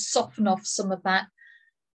just to soften off some of that.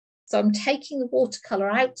 So I'm taking the watercolour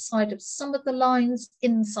outside of some of the lines,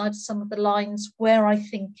 inside some of the lines where I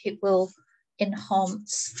think it will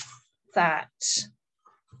enhance that.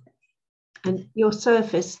 And your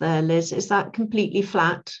surface there, Liz, is that completely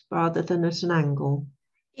flat rather than at an angle?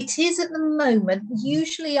 It is at the moment.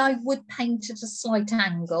 Usually I would paint at a slight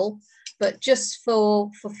angle, but just for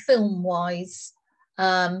film wise,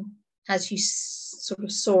 as you sort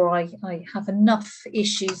of saw, I have enough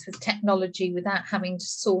issues with technology without having to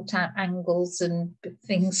sort out angles and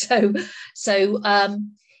things. So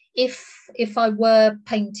if I were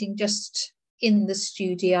painting just in the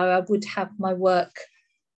studio, I would have my work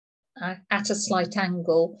at a slight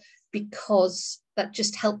angle, because that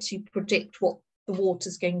just helps you predict what the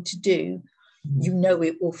water's going to do. You know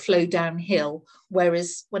it will flow downhill,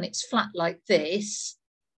 whereas when it's flat like this,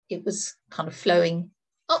 it was kind of flowing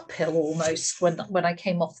uphill almost when I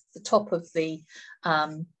came off the top of the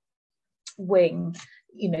wing,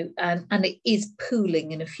 you know, and it is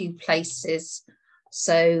pooling in a few places.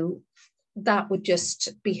 So that would just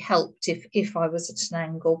be helped if I was at an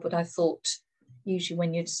angle, but I thought usually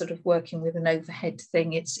when you're sort of working with an overhead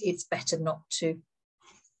thing, it's better not to.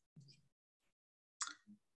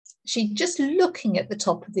 Just looking at the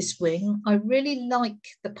top of this wing, I really like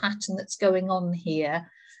the pattern that's going on here,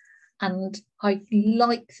 and I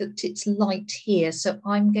like that it's light here. So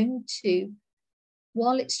I'm going to,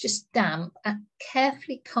 while it's just damp,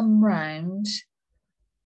 carefully come round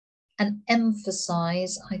and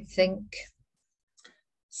emphasize, I think,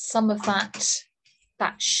 some of that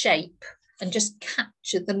shape, and just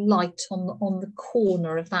capture the light on the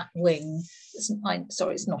corner of that wing.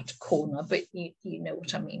 Sorry, it's not a corner, but you know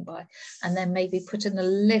what I mean by. And then maybe put in a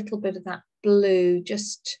little bit of that blue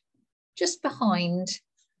just behind.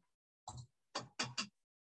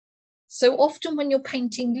 So often when you're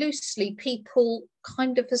painting loosely, people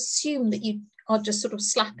kind of assume that you are just sort of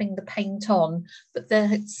slapping the paint on, but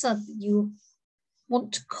you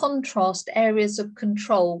want to contrast areas of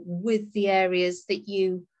control with the areas that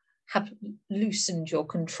you have loosened your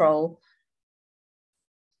control.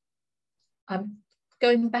 I'm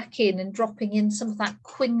going back in and dropping in some of that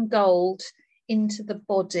Quin Gold into the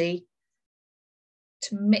body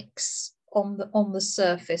to mix on the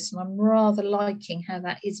surface, and I'm rather liking how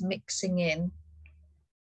that is mixing in.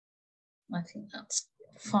 I think that's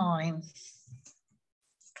fine.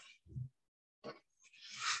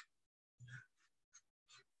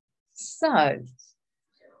 So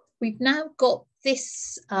we've now got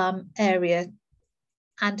this area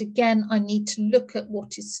And again, I need to look at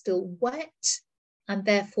what is still wet and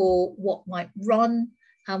therefore what might run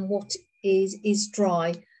and what is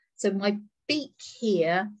dry. So my beak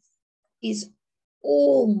here is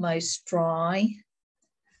almost dry,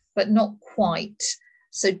 but not quite.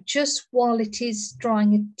 So just while it is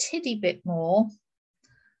drying a tiddy bit more,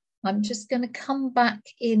 I'm just going to come back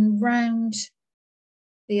in round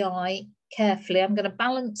the eye carefully. I'm going to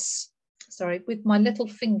balance, sorry, with my little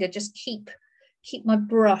finger, just keep my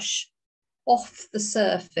brush off the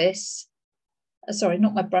surface. Sorry,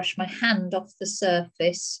 not my brush, my hand off the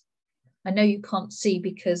surface. I know you can't see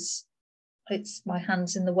because it's my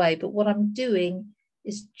hand's in the way, but what I'm doing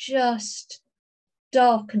is just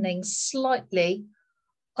darkening slightly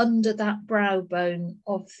under that brow bone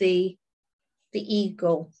of the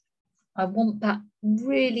eagle. I want that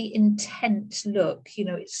really intense look, you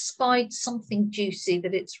know, it's spied something juicy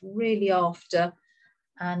that it's really after,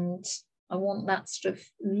 and I want that sort of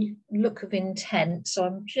look of intent. So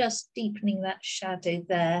I'm just deepening that shadow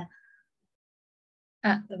there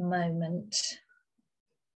at the moment.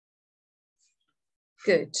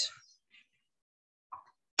 Good.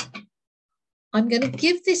 I'm going to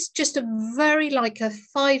give this just a very like a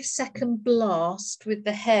 5-second blast with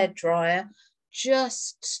the hairdryer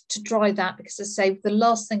just to dry that, because I say the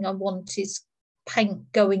last thing I want is paint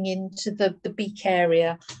going into the beak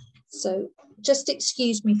area. So just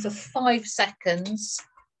excuse me for 5 seconds.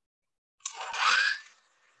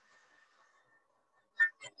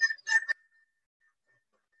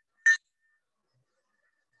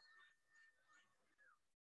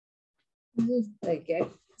 There you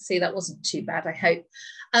go. See, that wasn't too bad, I hope.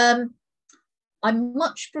 I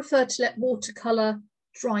much prefer to let watercolour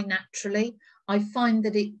dry naturally. I find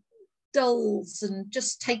that it dulls and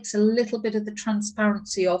just takes a little bit of the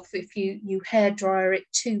transparency off if you hairdryer it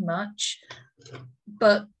too much.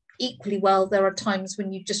 But equally well, there are times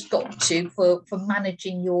when you've just got to for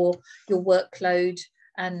managing your workload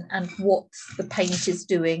and what the paint is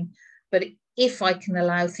doing. But if I can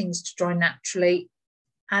allow things to dry naturally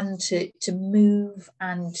and to move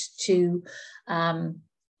and to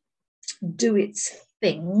do its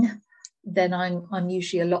thing, then I'm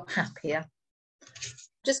usually a lot happier.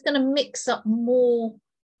 Just going to mix up more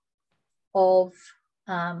of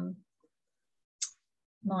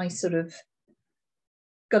my sort of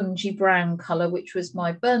gungy brown colour, which was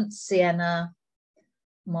my burnt sienna,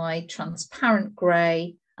 my transparent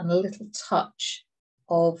grey, and a little touch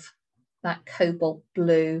of that cobalt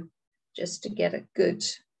blue, just to get a good,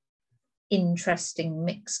 interesting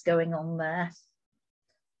mix going on there.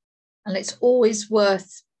 And it's always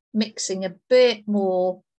worth mixing a bit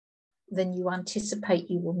more than you anticipate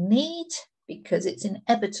you will need, because it's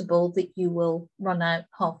inevitable that you will run out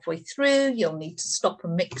halfway through. You'll need to stop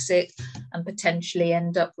and mix it and potentially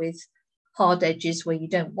end up with hard edges where you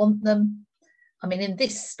don't want them. I mean, in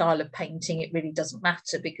this style of painting, it really doesn't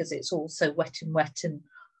matter because it's all so wet and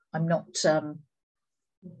I'm not...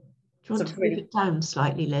 Do you want to move it down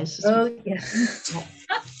slightly, Liz? Oh, yeah.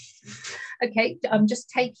 Okay, I'm just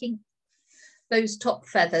taking those top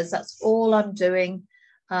feathers. That's all I'm doing.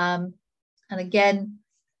 And again,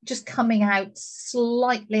 just coming out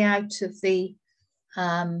slightly out of the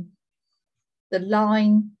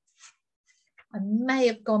line. I may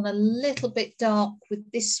have gone a little bit dark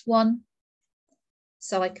with this one,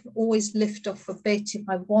 so I can always lift off a bit if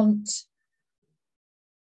I want.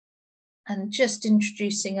 And just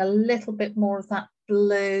introducing a little bit more of that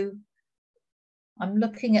blue. I'm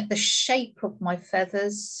looking at the shape of my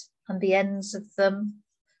feathers and the ends of them,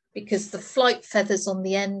 because the flight feathers on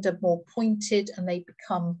the end are more pointed and they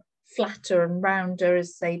become flatter and rounder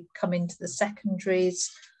as they come into the secondaries.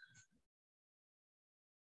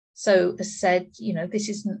 So as said, you know, this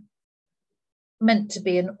isn't meant to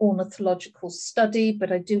be an ornithological study,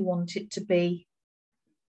 but I do want it to be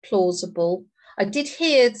plausible. I did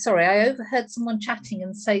hear, sorry, I overheard someone chatting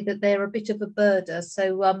and say that they're a bit of a birder.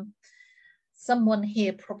 So someone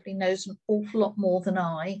here probably knows an awful lot more than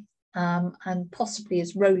I, and possibly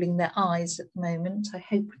is rolling their eyes at the moment. I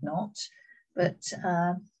hope not, but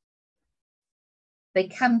they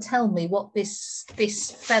can tell me what this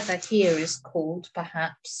feather here is called,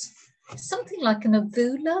 perhaps. It's something like an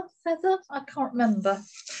avula feather. I can't remember.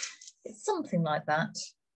 It's something like that.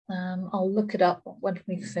 I'll look it up when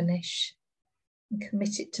we finish and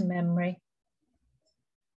commit it to memory.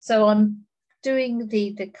 So I'm doing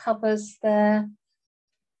the covers there.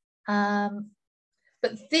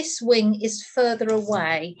 But this wing is further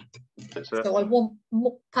away. So I want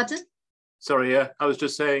more, pardon? Sorry, I was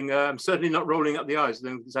just saying, I'm certainly not rolling up the eyes.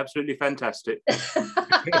 It's absolutely fantastic.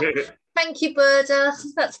 Thank you, Berda.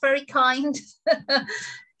 That's very kind.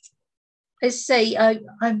 I say,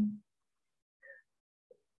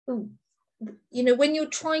 you know, when you're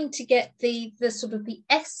trying to get the sort of the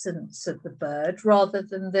essence of the bird rather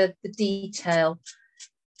than the detail,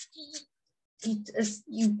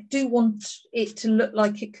 you do want it to look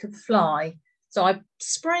like it could fly. So I'm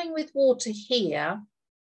spraying with water here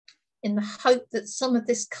in the hope that some of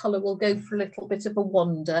this colour will go for a little bit of a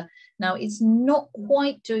wander. Now, it's not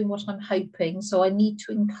quite doing what I'm hoping, so I need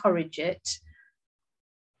to encourage it.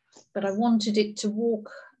 But I wanted it to walk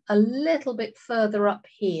a little bit further up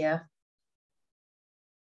here.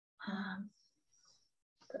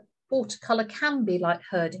 Watercolour can be like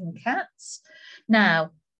herding cats.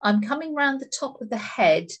 Now, I'm coming round the top of the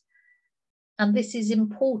head, and this is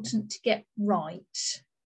important to get right,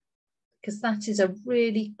 because that is a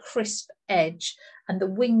really crisp edge, and the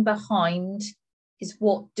wing behind is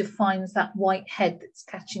what defines that white head that's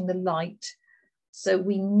catching the light. So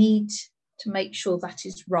we need to make sure that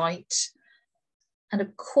is right. And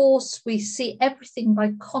of course, we see everything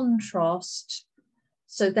by contrast.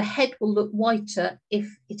 So the head will look whiter if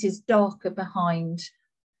it is darker behind.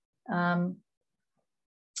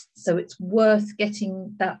 So it's worth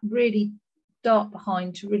getting that really dark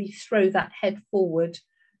behind to really throw that head forward.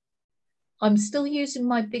 I'm still using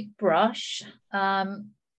my big brush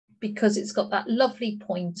because it's got that lovely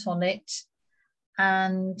point on it.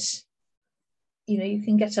 And, you know, you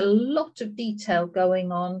can get a lot of detail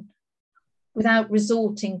going on without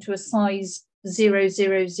resorting to a size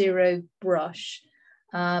 000 brush.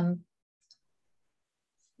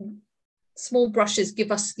 Small brushes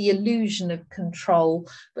give us the illusion of control,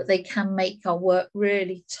 but they can make our work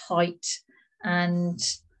really tight and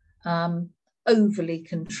overly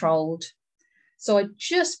controlled. So I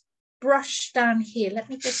just brushed down here. Let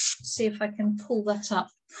me just see if I can pull that up,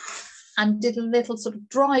 and did a little sort of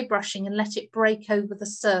dry brushing and let it break over the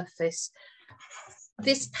surface.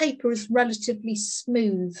 This paper is relatively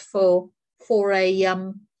smooth for a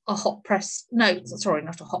hot press, no, sorry,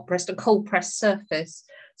 not a hot pressed, a cold pressed surface.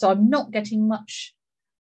 So I'm not getting much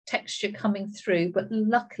texture coming through, but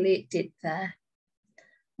luckily it did there.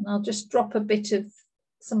 And I'll just drop a bit of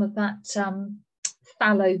some of that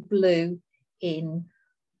phthalo blue in.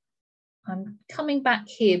 I'm coming back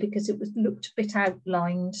here because it looked a bit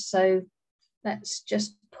outlined. So let's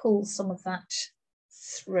just pull some of that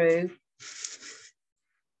through.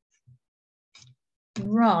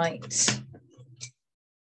 Right.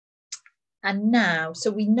 And now, so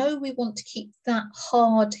we know we want to keep that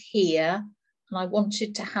hard here, and I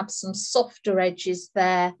wanted to have some softer edges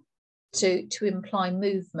there to imply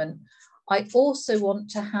movement. I also want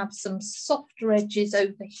to have some softer edges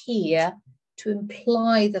over here to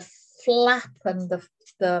imply the flap and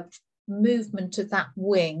the movement of that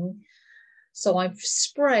wing. So I've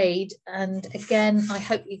sprayed, and again, I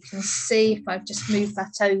hope you can see, if I've just moved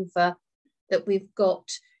that over, that we've got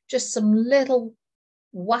just some little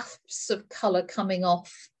wafts of colour coming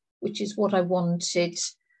off, which is what I wanted.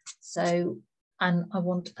 So, and I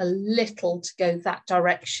want a little to go that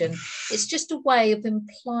direction. It's just a way of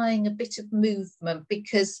implying a bit of movement,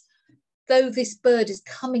 because though this bird is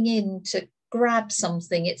coming in to grab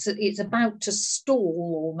something, it's about to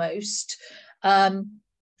stall almost.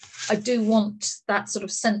 I do want that sort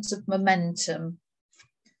of sense of momentum.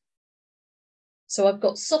 So I've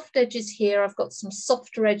got soft edges here, I've got some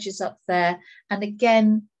softer edges up there. And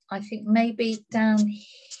again, I think maybe down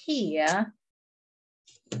here,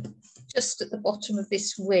 just at the bottom of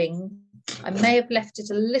this wing, I may have left it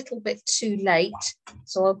a little bit too late.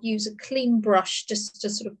 So I'll use a clean brush just to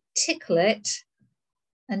sort of tickle it,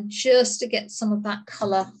 and just to get some of that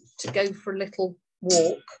colour to go for a little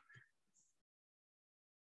walk.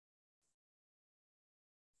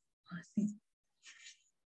 I think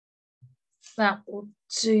that will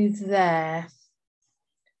do there.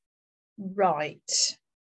 Right.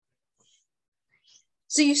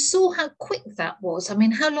 So you saw how quick that was. I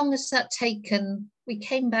mean, how long has that taken? We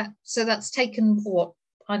came back, so that's taken what,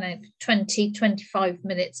 I don't know, 20, 25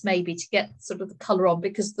 minutes maybe to get sort of the colour on,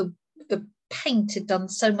 because the paint had done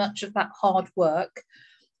so much of that hard work,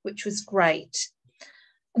 which was great.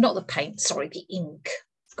 Not the paint, sorry, the ink.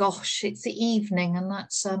 Gosh, it's the evening, and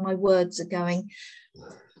that's my words are going.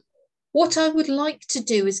 What I would like to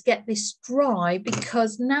do is get this dry,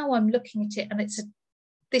 because now I'm looking at it and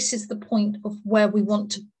this is the point of where we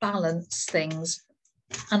want to balance things.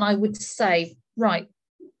 And I would say, right,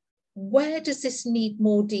 where does this need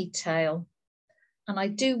more detail? And I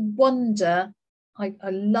do wonder, I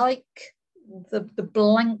like the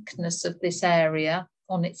blankness of this area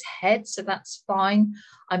on its head, so that's fine.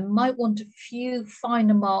 I might want a few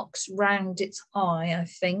finer marks round its eye, I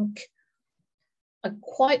think. I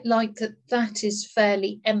quite like that that is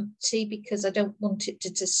fairly empty because I don't want it to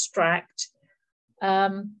distract.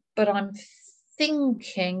 But I'm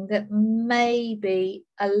thinking that maybe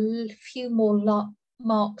a few more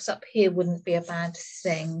marks up here wouldn't be a bad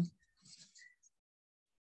thing.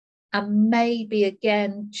 And maybe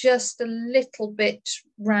again, just a little bit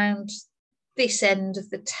round this end of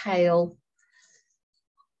the tail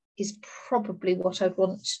is probably what I'd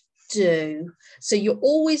want to do. So you're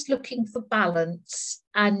always looking for balance,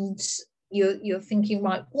 and you're thinking,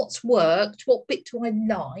 right, what's worked, what bit do I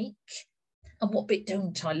like and what bit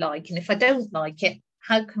don't I like, and if I don't like it,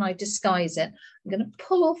 how can I disguise it? I'm going to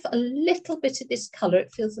pull off a little bit of this colour.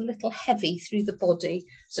 It feels a little heavy through the body,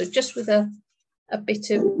 so just with a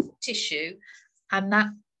bit of tissue, and that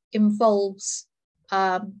involves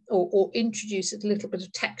or introduces a little bit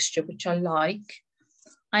of texture, which I like.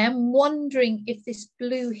 I am wondering if this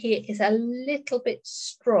blue here is a little bit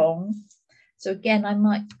strong. So again, I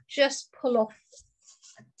might just pull off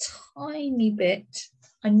a tiny bit.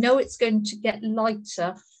 I know it's going to get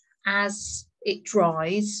lighter as it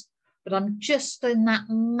dries, but I'm just in that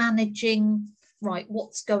managing, right,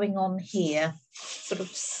 what's going on here sort of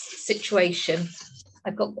situation.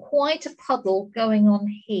 I've got quite a puddle going on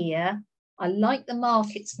here. I like the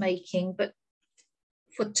mark it's making, but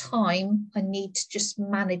for time, I need to just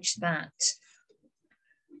manage that.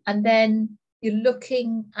 And then you're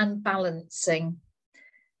looking and balancing.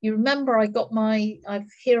 You remember I got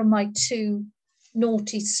here are my two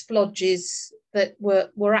naughty splodges that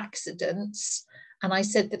were accidents. And I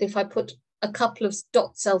said that if I put a couple of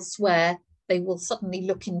dots elsewhere, they will suddenly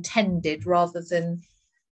look intended rather than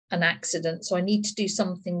an accident. So I need to do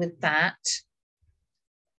something with that.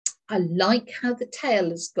 I like how the tail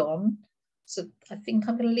has gone. So I think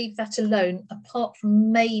I'm going to leave that alone, apart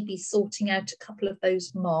from maybe sorting out a couple of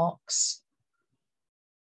those marks.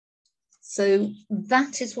 So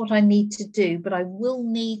that is what I need to do, but I will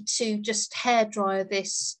need to just hairdryer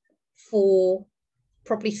this for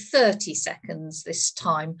probably 30 seconds this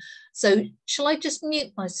time. So shall I just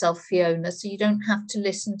mute myself, Fiona, so you don't have to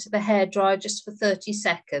listen to the hairdryer just for 30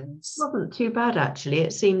 seconds? It wasn't too bad, actually.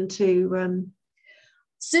 It seemed to...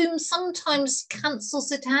 Zoom sometimes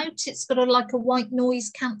cancels it out. It's got like a white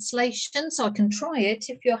noise cancellation, so I can try it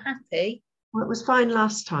if you're happy. Well, it was fine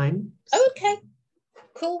last time. Okay,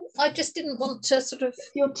 cool. I just didn't want to sort of...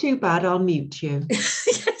 If you're too bad, I'll mute you.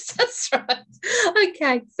 Yes, that's right.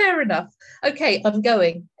 Okay, fair enough. Okay, I'm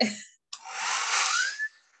going.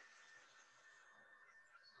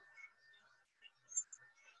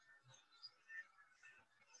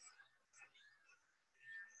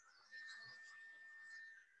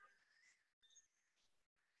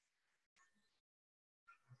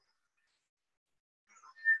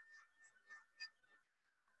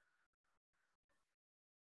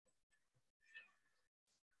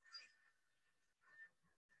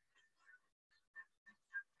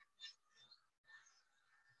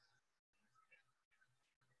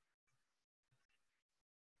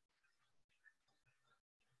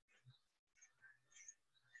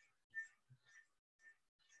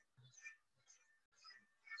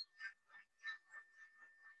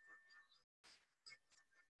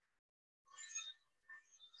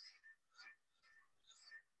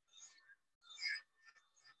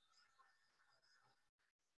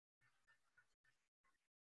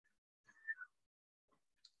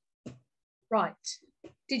 Right.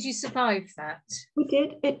 Did you survive that? We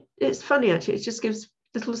did. It's funny, actually. It just gives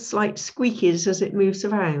little slight squeakies as it moves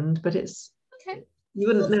around, but it's... Okay. You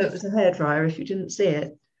wouldn't know it was a hairdryer if you didn't see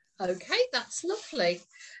it. Okay, that's lovely.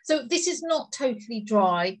 So this is not totally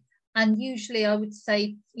dry. And usually I would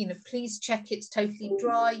say, you know, please check it's totally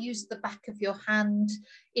dry. Use the back of your hand.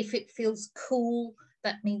 If it feels cool,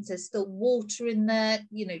 that means there's still water in there.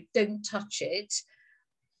 You know, don't touch it.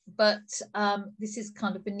 But this is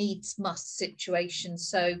kind of a needs must situation,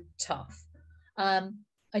 so tough. I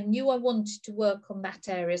knew I wanted to work on that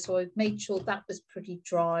area, so I made sure that was pretty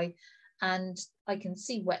dry, and I can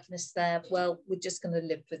see wetness there. Well, we're just going to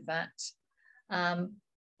live with that.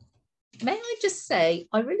 May I just say,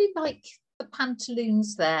 I really like the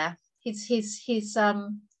pantaloons there. His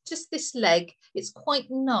just this leg. It's quite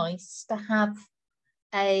nice to have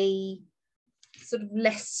a sort of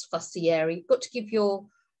less fussy area. You've got to give your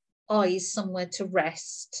eyes somewhere to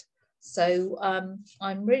rest. So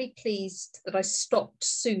I'm really pleased that I stopped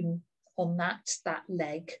soon on that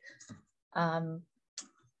leg.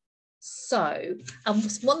 So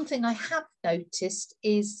one thing I have noticed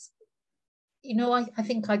is, you know, I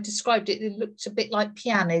think I described it, it looked a bit like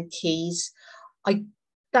piano keys.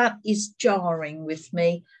 That is jarring with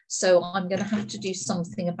me. So I'm going to have to do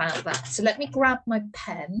something about that. So let me grab my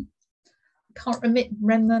pen. can't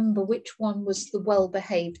remember which one was the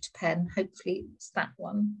well-behaved pen. Hopefully it's that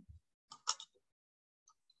one.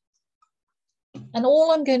 And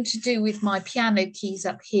all I'm going to do with my piano keys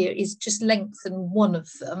up here is just lengthen one of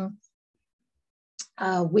them.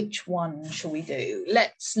 Which one shall we do?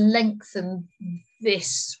 Let's lengthen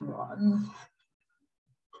this one.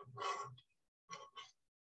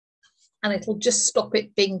 And it'll just stop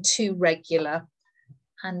it being too regular,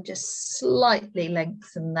 and just slightly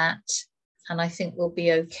lengthen that. And I think we'll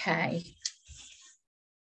be okay.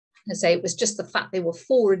 I say it was just the fact they were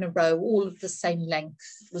 4 in a row, all of the same length,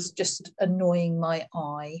 was just annoying my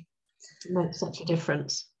eye. It makes such a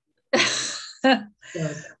difference. Yeah.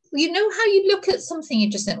 You know how you look at something,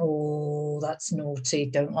 you just think, oh, that's naughty,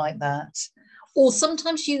 don't like that. Or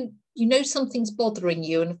sometimes you know something's bothering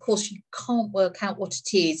you, and of course you can't work out what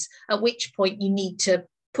it is, at which point you need to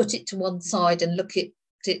put it to one side and look at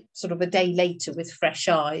it sort of a day later with fresh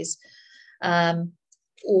eyes.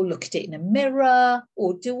 Or look at it in a mirror,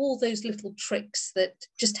 or do all those little tricks that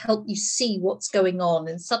just help you see what's going on,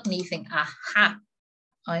 and suddenly you think, aha,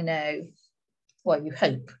 I know. Well, you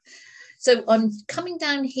hope. So I'm coming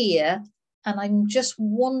down here, and I'm just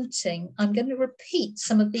wanting, I'm going to repeat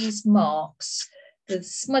some of these marks, the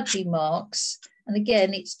smudgy marks, and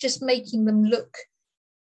again, it's just making them look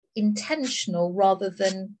intentional rather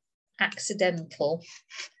than accidental.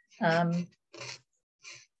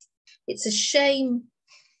 It's a shame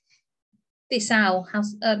this owl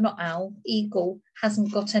has, eagle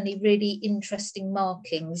hasn't got any really interesting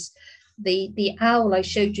markings. The owl I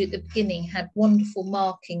showed you at the beginning had wonderful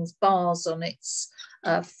markings, bars on its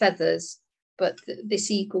feathers, but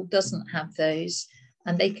this eagle doesn't have those,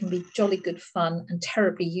 and they can be jolly good fun and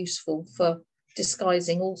terribly useful for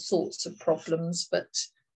disguising all sorts of problems, but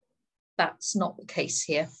that's not the case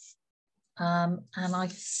here. And I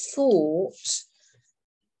thought,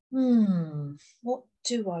 what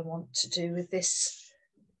do I want to do with this?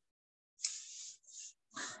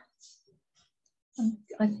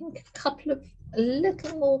 I think a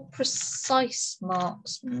little more precise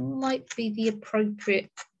marks might be the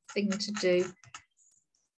appropriate thing to do.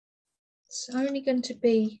 It's only going to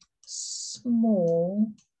be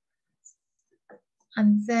small,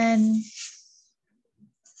 and then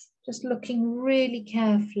just looking really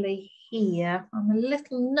carefully here. I'm a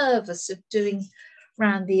little nervous of doing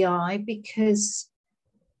around the eye, because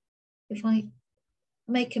if I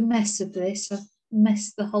make a mess of this, I've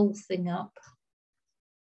messed the whole thing up.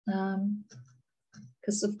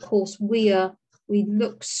 Because of course we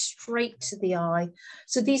look straight to the eye.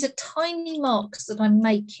 So these are tiny marks that I'm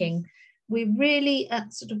making. We're really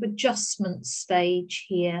at sort of adjustment stage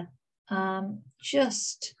here,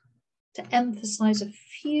 just to emphasize a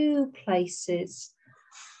few places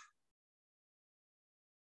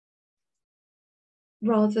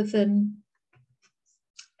rather than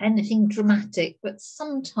anything dramatic, but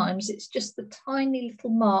sometimes it's just the tiny little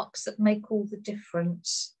marks that make all the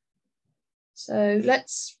difference. So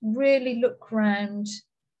let's really look around.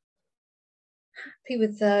 Happy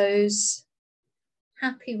with those,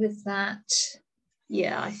 happy with that.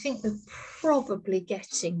 Yeah, I think we're probably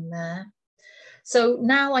getting there. So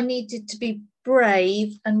now I needed to be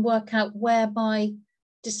brave and work out where my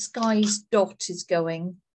disguised dot is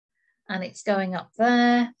going. And it's going up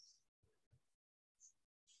there.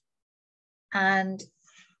 And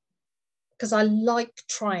because I like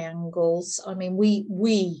triangles, I mean,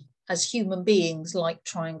 we as human beings like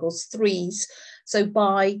triangles, 3s. So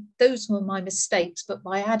those were my mistakes, but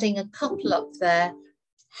by adding a couple up there,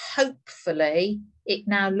 hopefully it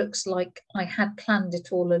now looks like I had planned it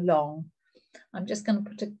all along. I'm just going to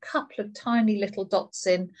put a couple of tiny little dots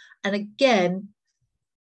in. And again,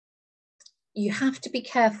 you have to be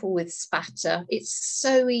careful with spatter. It's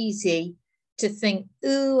so easy to think,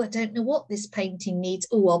 oh, I don't know what this painting needs.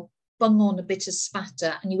 Oh, I'll bung on a bit of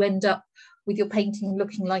spatter, and you end up with your painting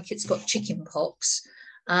looking like it's got chicken pox.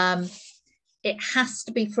 It has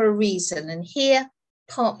to be for a reason. And here,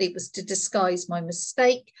 partly it was to disguise my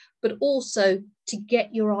mistake, but also to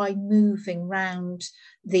get your eye moving round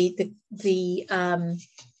the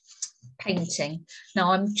painting.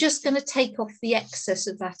 Now I'm just going to take off the excess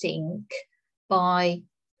of that ink by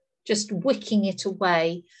just wicking it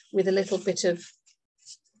away with a little bit of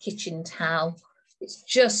kitchen towel. It's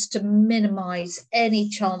just to minimize any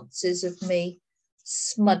chances of me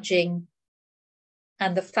smudging,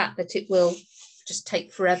 and the fact that it will just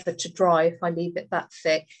take forever to dry if I leave it that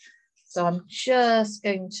thick. So I'm just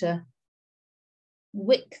going to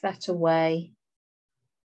wick that away.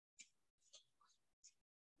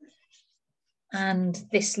 And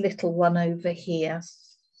this little one over here.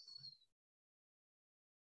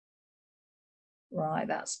 Right,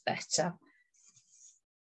 that's better.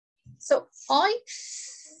 So I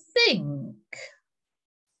think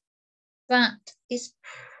that is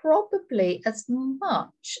probably as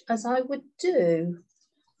much as I would do,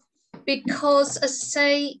 because as I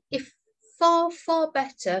say, if far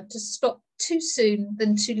better to stop too soon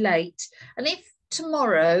than too late. And if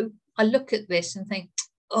tomorrow I look at this and think,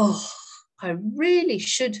 oh, I really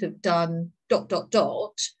should have done ...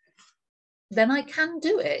 then I can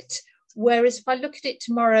do it. Whereas if I look at it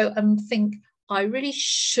tomorrow and think I really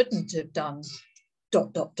shouldn't have done ...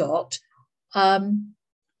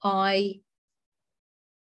 I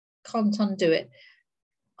can't undo it.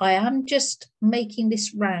 I am just making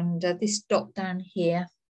this rounder, this dot down here.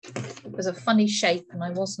 It was a funny shape and I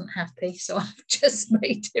wasn't happy, so I've just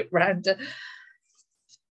made it rounder.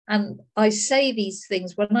 And I say these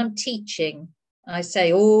things when I'm teaching. I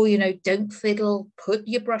say, oh, you know, don't fiddle, put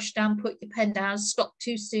your brush down, put your pen down, stop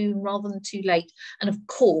too soon rather than too late. And of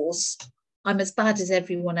course, I'm as bad as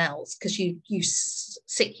everyone else, because you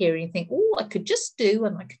sit here and you think, oh, I could just do,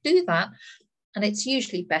 and I could do that. And it's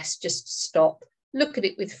usually best just to stop, look at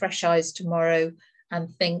it with fresh eyes tomorrow and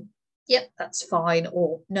think, yep, that's fine,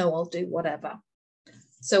 or no, I'll do whatever.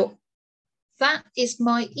 So that is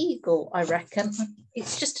my eagle, I reckon.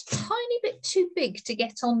 It's just a tiny bit too big to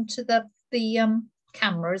get onto the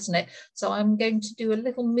camera, isn't it? So I'm going to do a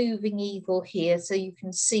little moving eagle here so you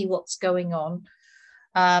can see what's going on.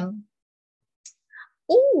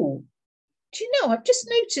 Oh, do you know, I've just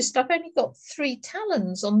noticed I've only got 3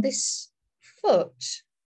 talons on this foot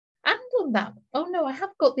and on that. Oh no, I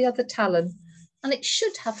have got the other talon, and it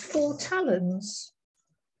should have 4 talons.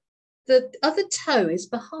 The other toe is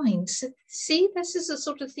behind. So see, this is the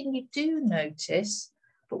sort of thing you do notice,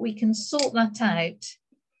 but we can sort that out.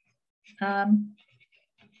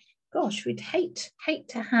 Gosh, we'd hate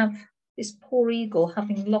to have this poor eagle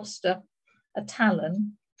having lost a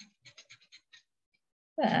talon.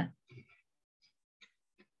 There.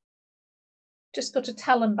 Just got a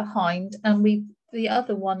talon behind, and the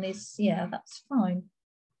other one is, yeah, that's fine.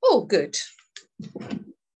 Oh, good.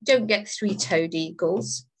 Don't get 3-toed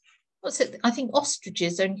eagles. What's it? I think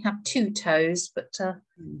ostriches only have 2 toes, but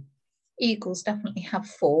eagles definitely have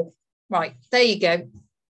 4. Right, there you go.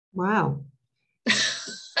 Wow.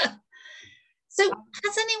 So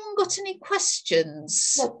has anyone got any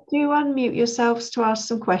questions? Well, do unmute yourselves to ask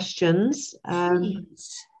some questions. I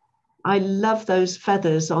love those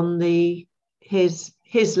feathers on his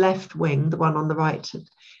left wing, the one on the right,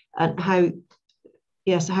 and how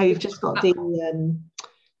you've just got the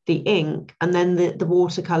ink, and then the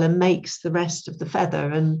watercolor makes the rest of the feather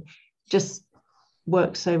and just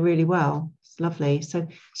works so really well. It's lovely. So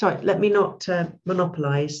sorry, let me not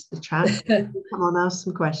monopolize the chat. Come on, ask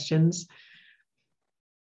some questions.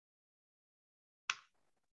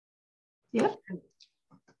 Yeah.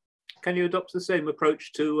 Can you adopt the same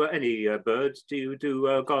approach to any birds? Do you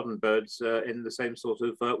do garden birds in the same sort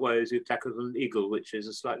of way as you tackle an eagle, which is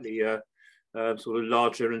a slightly sort of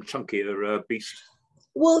larger and chunkier beast?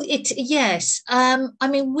 Well, yes. I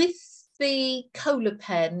mean, with the Kohler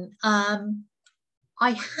pen, I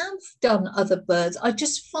have done other birds. I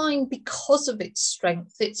just find because of its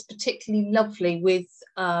strength, it's particularly lovely with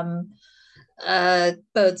birds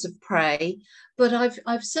of prey. But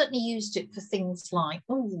I've certainly used it for things like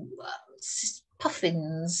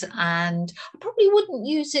puffins, and I probably wouldn't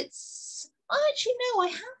use it. Actually, no,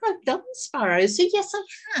 I've done sparrows, so yes, I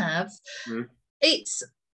have.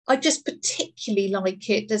 I just particularly like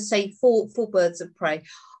it to say for birds of prey.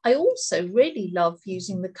 I also really love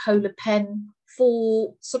using the Kohler pen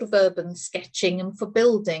for sort of urban sketching and for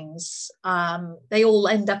buildings. They all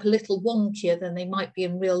end up a little wonkier than they might be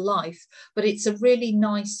in real life, but it's a really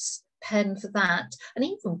nice pen for that, and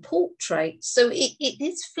even portraits. So it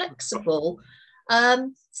is flexible.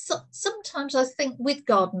 So sometimes I think with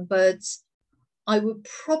garden birds, I would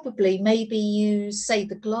probably maybe use, say,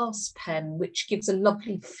 the glass pen, which gives a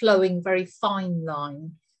lovely flowing, very fine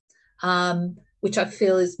line, which I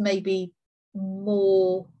feel is maybe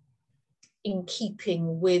more in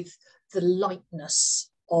keeping with the lightness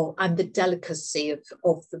and the delicacy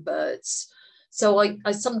of the birds. So I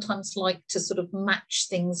sometimes like to sort of match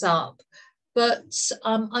things up, but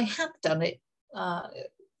I have done it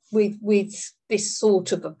with this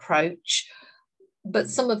sort of approach. But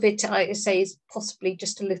some of it, I say, is possibly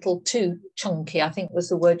just a little too chunky, I think was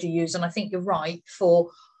the word you used. And I think you're right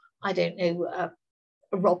for, I don't know, a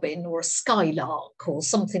robin or a skylark or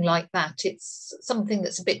something like that. It's something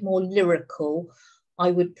that's a bit more lyrical.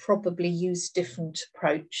 I would probably use a different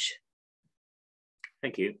approach.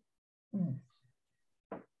 Thank you.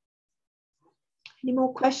 Any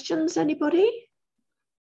more questions, anybody?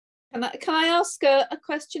 Can I ask a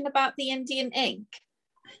question about the Indian ink?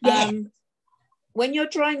 Yeah. When you're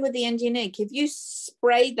drawing with the Indian ink, if you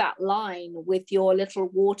spray that line with your little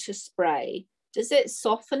water spray, does it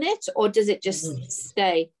soften it or does it just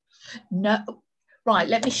stay? No. Right,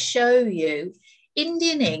 let me show you.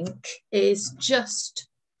 Indian ink is just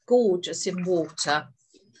gorgeous in water.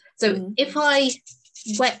 So if I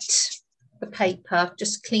wet the paper,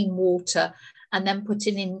 just clean water, and then put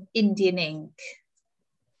in Indian ink,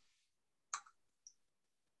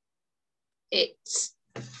 it's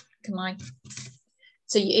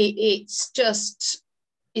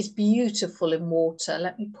beautiful in water.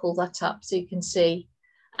 Let me pull that up so you can see,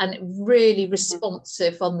 and really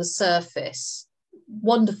responsive on the surface.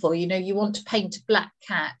 Wonderful. You know, you want to paint a black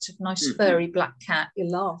cat, a nice furry black cat, you're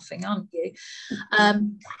laughing, aren't you?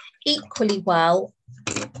 Equally well,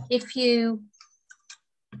 if you,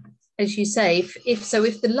 as you say, if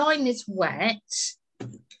the line is wet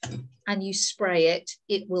and you spray it,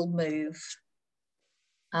 it will move.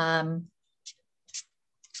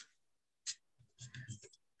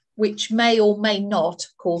 Which may or may not,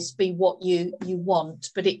 of course, be what you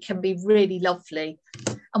want, but it can be really lovely.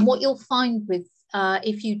 And what you'll find with,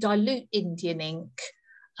 if you dilute Indian ink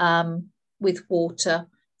with water,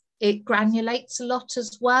 it granulates a lot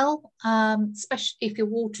as well, especially if your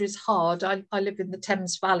water is hard. I live in the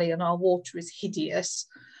Thames Valley and our water is hideous.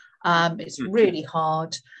 It's really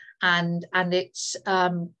hard, and it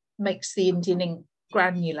makes the Indian ink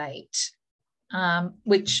granulate,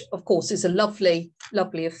 which of course is a lovely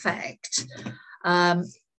effect.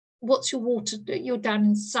 What's your water? You're down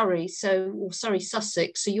in Surrey, or Surrey,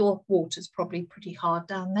 Sussex, so your water's probably pretty hard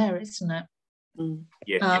down there, isn't it?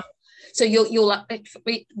 Yeah. So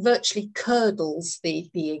it virtually curdles the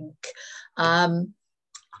ink.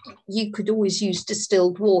 You could always use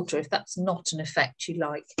distilled water if that's not an effect you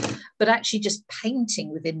like, but actually just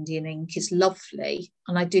painting with Indian ink is lovely,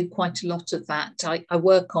 and I do quite a lot of that. I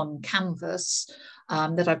work on canvas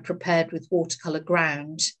that I've prepared with watercolour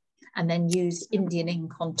ground, and then use Indian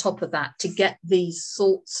ink on top of that to get these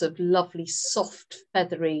sorts of lovely soft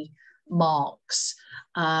feathery marks.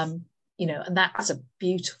 You know, and that's a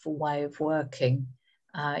beautiful way of working.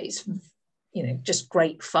 It's, you know, just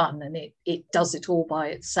great fun, and it does it all by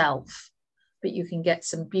itself, but you can get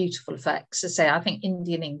some beautiful effects. As I say, I think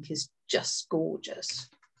Indian ink is just gorgeous.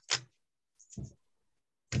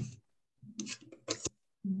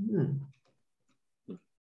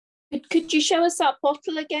 Could you show us that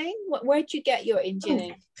bottle again? Where'd you get your Indian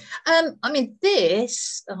ink? I mean,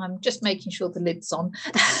 this, I'm just making sure the lid's on.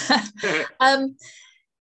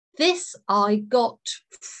 This I got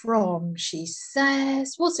from, she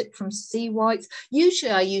says, was it from Sea Whites?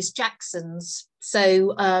 Usually I use Jackson's.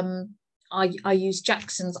 So I use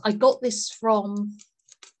Jackson's. I got this from,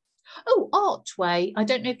 Artway. I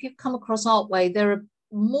don't know if you've come across Artway. They're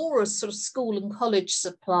more a sort of school and college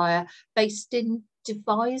supplier based in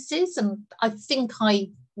Devizes. And I think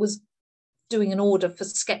I was doing an order for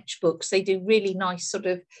sketchbooks. They do really nice sort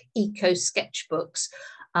of eco sketchbooks.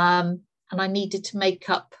 And I needed to make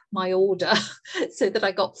up my order so that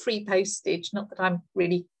I got free postage. Not that I'm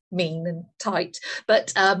really mean and tight,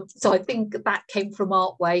 but so I think that came from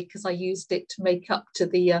Artway because I used it to make up to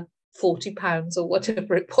the £40 or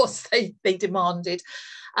whatever it was they demanded.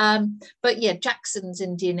 But yeah, Jackson's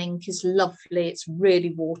Indian ink is lovely. It's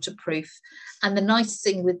really waterproof. And the nice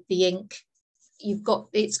thing with the ink,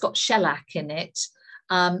 it's got shellac in it.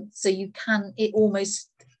 So it almost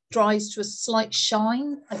dries to a slight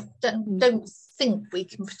shine. I don't think we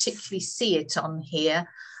can particularly see it on here,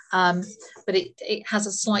 but it has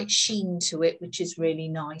a slight sheen to it, which is really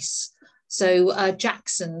nice. So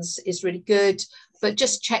Jackson's is really good, but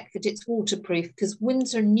just check that it's waterproof, because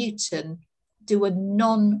Winsor & Newton do a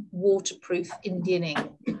non-waterproof Indian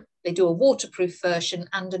ink. They do a waterproof version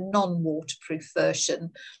and a non-waterproof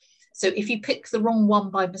version. So if you pick the wrong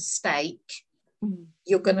one by mistake,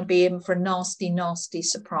 you're going to be in for a nasty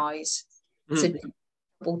surprise. So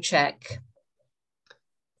double check.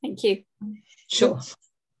 Thank you. Sure.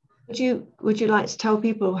 Would you like to tell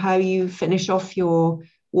people how you finish off your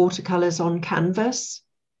watercolours on canvas?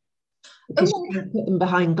 Because you don't put them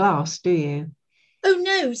behind glass, do you? Oh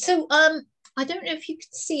no. So I don't know if you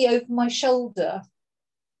can see over my shoulder.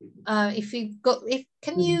 Can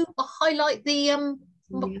you highlight the yes.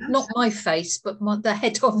 Not my face, but the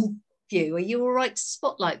head-on view? Are you all right to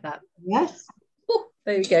spotlight that? Yes. Oh,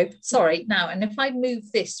 there we go. Sorry. Now, and if I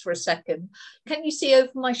move this for a second, can you see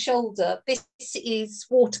over my shoulder? This is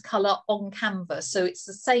watercolour on canvas, so it's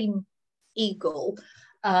the same eagle.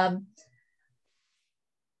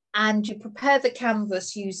 And you prepare the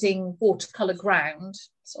canvas using watercolour ground.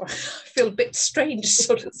 Sorry, I feel a bit strange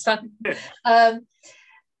sort of standing.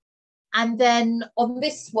 And then on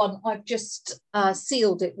this one, I've just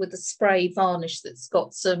sealed it with a spray varnish that's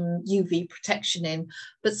got some UV protection in.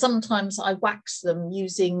 But sometimes I wax them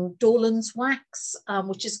using Dorland's wax,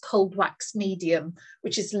 which is cold wax medium,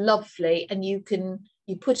 which is lovely. And you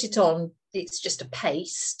put it on, it's just a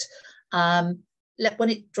paste. When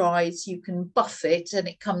it dries, you can buff it and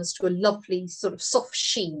it comes to a lovely sort of soft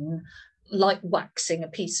sheen, like waxing a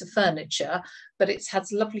piece of furniture, but it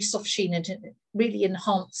has lovely soft sheen and it really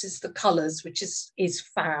enhances the colours, which is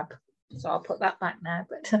fab. So I'll put that back now.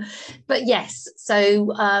 But yes,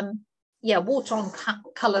 so yeah,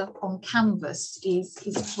 watercolour on canvas is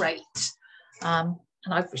great. And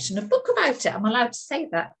I've written a book about it. I'm allowed to say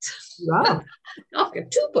that. Wow. I've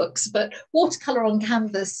got 2 books, but watercolour on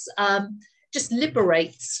canvas just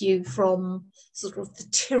liberates you from sort of the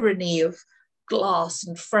tyranny of glass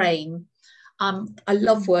and frame. I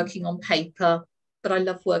love working on paper, but I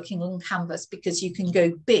love working on canvas because you can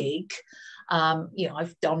go big. You know,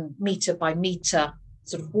 I've done metre by metre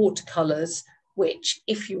sort of watercolours, which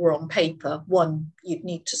if you were on paper, 1, you'd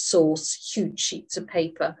need to source huge sheets of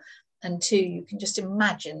paper, and 2, you can just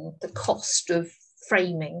imagine the cost of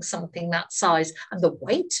framing something that size and the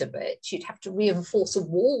weight of it. You'd have to reinforce a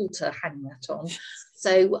wall to hang that on.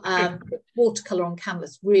 So watercolour on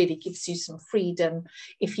canvas really gives you some freedom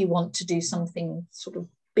if you want to do something sort of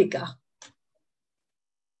bigger.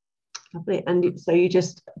 Lovely. And so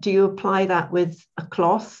do you apply that with a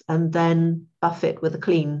cloth and then buff it with a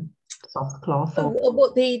clean soft cloth? Or?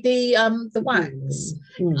 What the wax?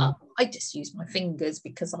 I just use my fingers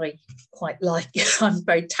because I quite like it. I'm a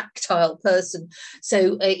very tactile person,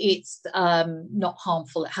 so it's not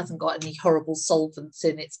harmful. It hasn't got any horrible solvents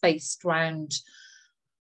in. It's based around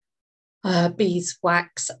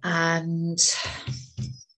beeswax and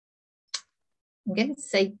I'm going to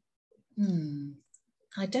say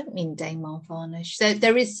I don't mean Daymar varnish.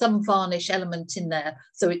 There is some varnish element in there,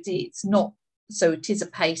 so it's not. So it is a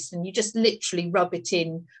paste, and you just literally rub it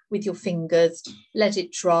in with your fingers, let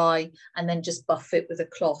it dry, and then just buff it with a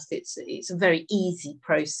cloth. It's a very easy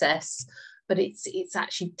process, but it's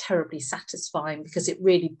actually terribly satisfying because it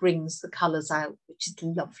really brings the colours out, which is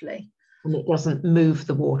lovely. And it doesn't move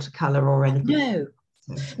the watercolour or anything?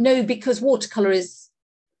 No, because watercolour is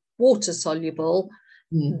water soluble.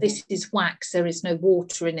 This is wax, there is no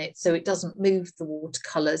water in it, so it doesn't move the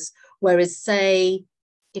watercolours. Whereas, say,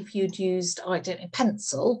 if you'd used, I don't know,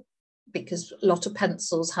 pencil, because a lot of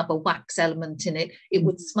pencils have a wax element in it, it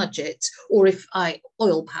would smudge it. Or if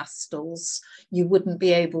oil pastels, you wouldn't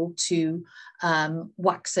be able to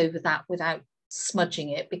wax over that without smudging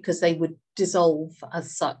it because they would dissolve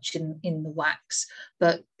as such in the wax.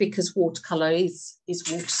 But because watercolour is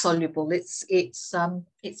water soluble, it's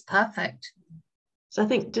perfect. So I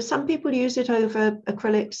think, do some people use it over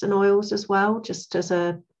acrylics and oils as well, just as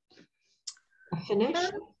a finish?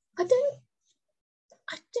 I don't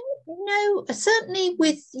know. Certainly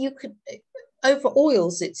you could over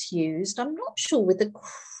oils it's used. I'm not sure with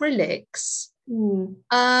acrylics.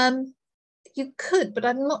 You could, but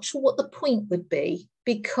I'm not sure what the point would be,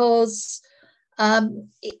 because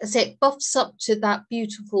it buffs up to that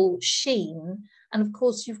beautiful sheen, and of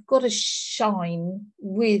course you've got to shine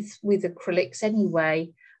with acrylics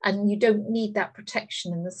anyway, and you don't need that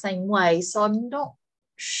protection in the same way. So I'm not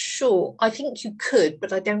sure. I think you could,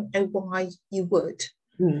 but I don't know why you would.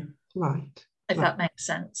 Right. If that makes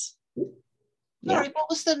sense. Sorry, what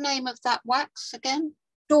was the name of that wax again?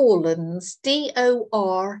 Dorland's,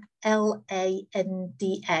 Dorlands.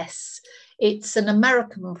 It's an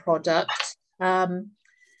American product.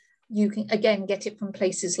 You can again get it from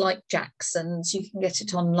places like Jackson's. You can get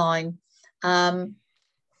it online.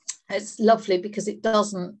 It's lovely because it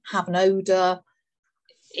doesn't have an odor.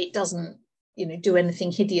 It doesn't, do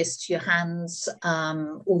anything hideous to your hands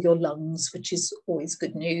or your lungs, which is always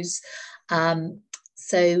good news.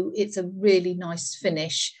 So it's a really nice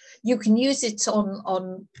finish. You can use it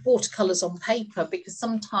on watercolours on paper, because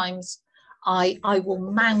sometimes I will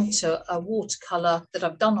mount a watercolour that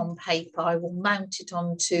I've done on paper. I will mount it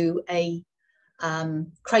onto a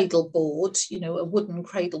cradle board, a wooden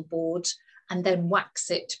cradle board, and then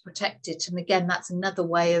wax it to protect it. And again, that's another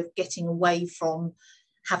way of getting away from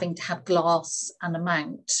having to have glass and a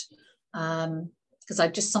mount, because I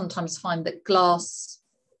just sometimes find that glass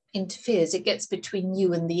interferes. It gets between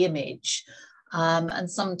you and the image, and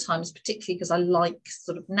sometimes, particularly because I like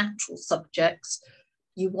sort of natural subjects,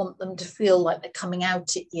 you want them to feel like they're coming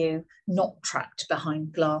out at you, not trapped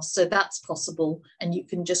behind glass. So that's possible, and you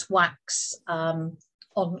can just wax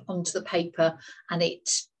onto the paper, and it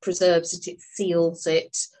preserves it, it seals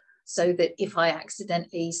it. so that if I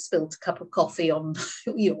accidentally spilled a cup of coffee on,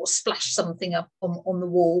 or splashed something up on the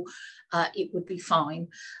wall, it would be fine,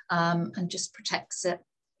 and just protects it,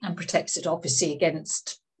 and protects it obviously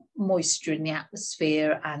against moisture in the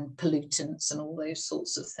atmosphere and pollutants and all those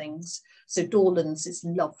sorts of things. So Dorland's is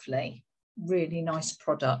lovely, really nice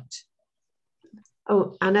product.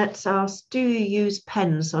 Oh, Annette's asked, do you use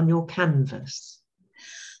pens on your canvas?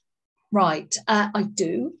 Right, I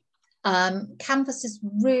do. Canvas is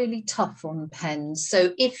really tough on pens.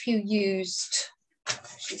 So if you used,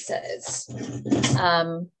 she says,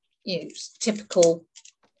 typical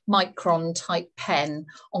micron type pen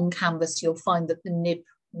on canvas, you'll find that the nib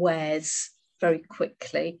wears very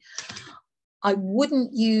quickly. I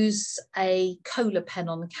wouldn't use a Kohler pen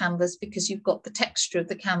on the canvas because you've got the texture of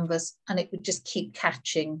the canvas and it would just keep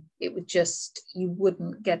catching. It would just, you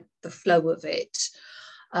wouldn't get the flow of it.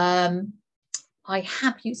 I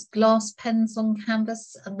have used glass pens on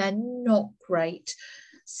canvas and they're not great.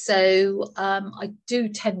 So I do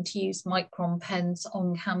tend to use micron pens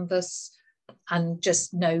on canvas and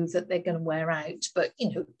just know that they're going to wear out. But,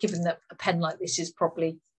 given that a pen like this is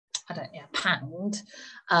probably, I don't know,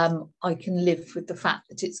 £1, I can live with the fact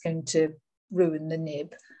that it's going to ruin the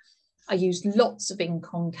nib. I use lots of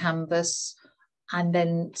ink on canvas and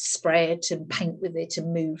then spray it and paint with it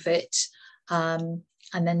and move it.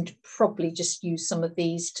 And then probably just use some of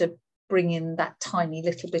these to bring in that tiny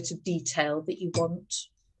little bit of detail that you want.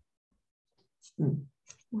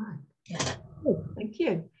 Wow. Yeah. Oh, thank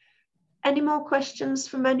you. Any more questions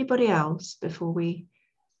from anybody else before we...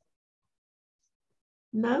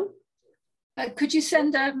 No? Could you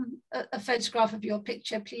send a photograph of your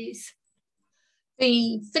picture, please?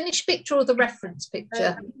 The finished picture or the reference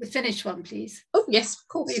picture? The finished one, please. Oh, yes, of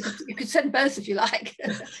course. You could send both if you like.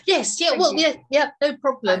 Yes, yeah, well, yeah, no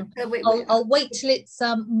problem. Right, I'll wait till it's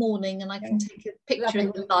morning and I can take a picture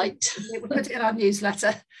in the light. We'll put it in our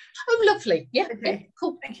newsletter. Oh, lovely. Yeah, okay. Yeah,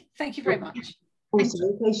 cool. Thank you very much. Also,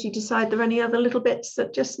 in case you decide there are any other little bits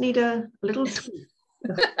that just need a little tweak.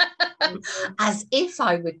 As if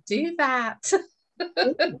I would do that.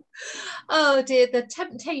 Oh dear, the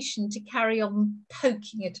temptation to carry on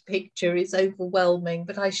poking at a picture is overwhelming,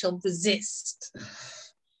 but I shall resist.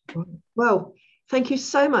 Well, thank you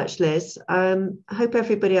so much, Liz. I hope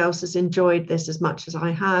everybody else has enjoyed this as much as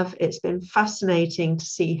I have. It's been fascinating to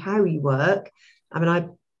see how you work. I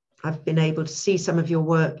mean, I've been able to see some of your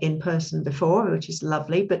work in person before, which is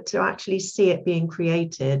lovely, but to actually see it being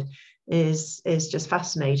created is just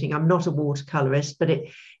fascinating. I'm not a watercolorist, but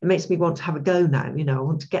it makes me want to have a go now. I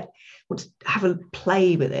want to have a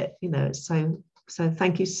play with it. So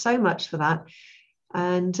thank you so much for that.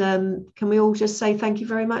 And can we all just say thank you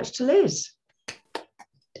very much to Liz?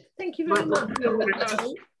 Thank you very much.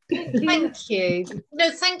 Thank you.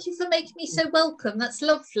 No, thank you for making me so welcome. That's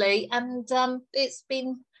lovely, and it's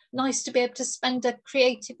been nice to be able to spend a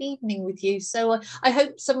creative evening with you. So I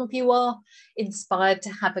hope some of you are inspired to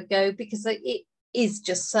have a go, because it is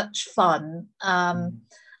just such fun,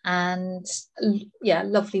 and yeah,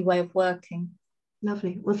 lovely way of working.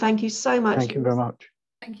 Lovely. Well, thank you so much. Thank you very much.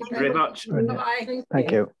 Thank you very much. Bye-bye.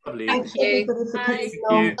 Thank you. Lovely. Thank you.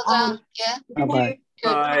 Bye. Bye-bye.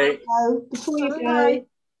 Bye. Before you go,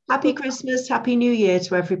 happy Christmas, happy New Year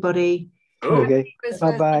to everybody. Oh, Okay.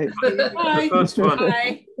 Bye-bye. Bye. the first one.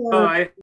 Bye. Bye.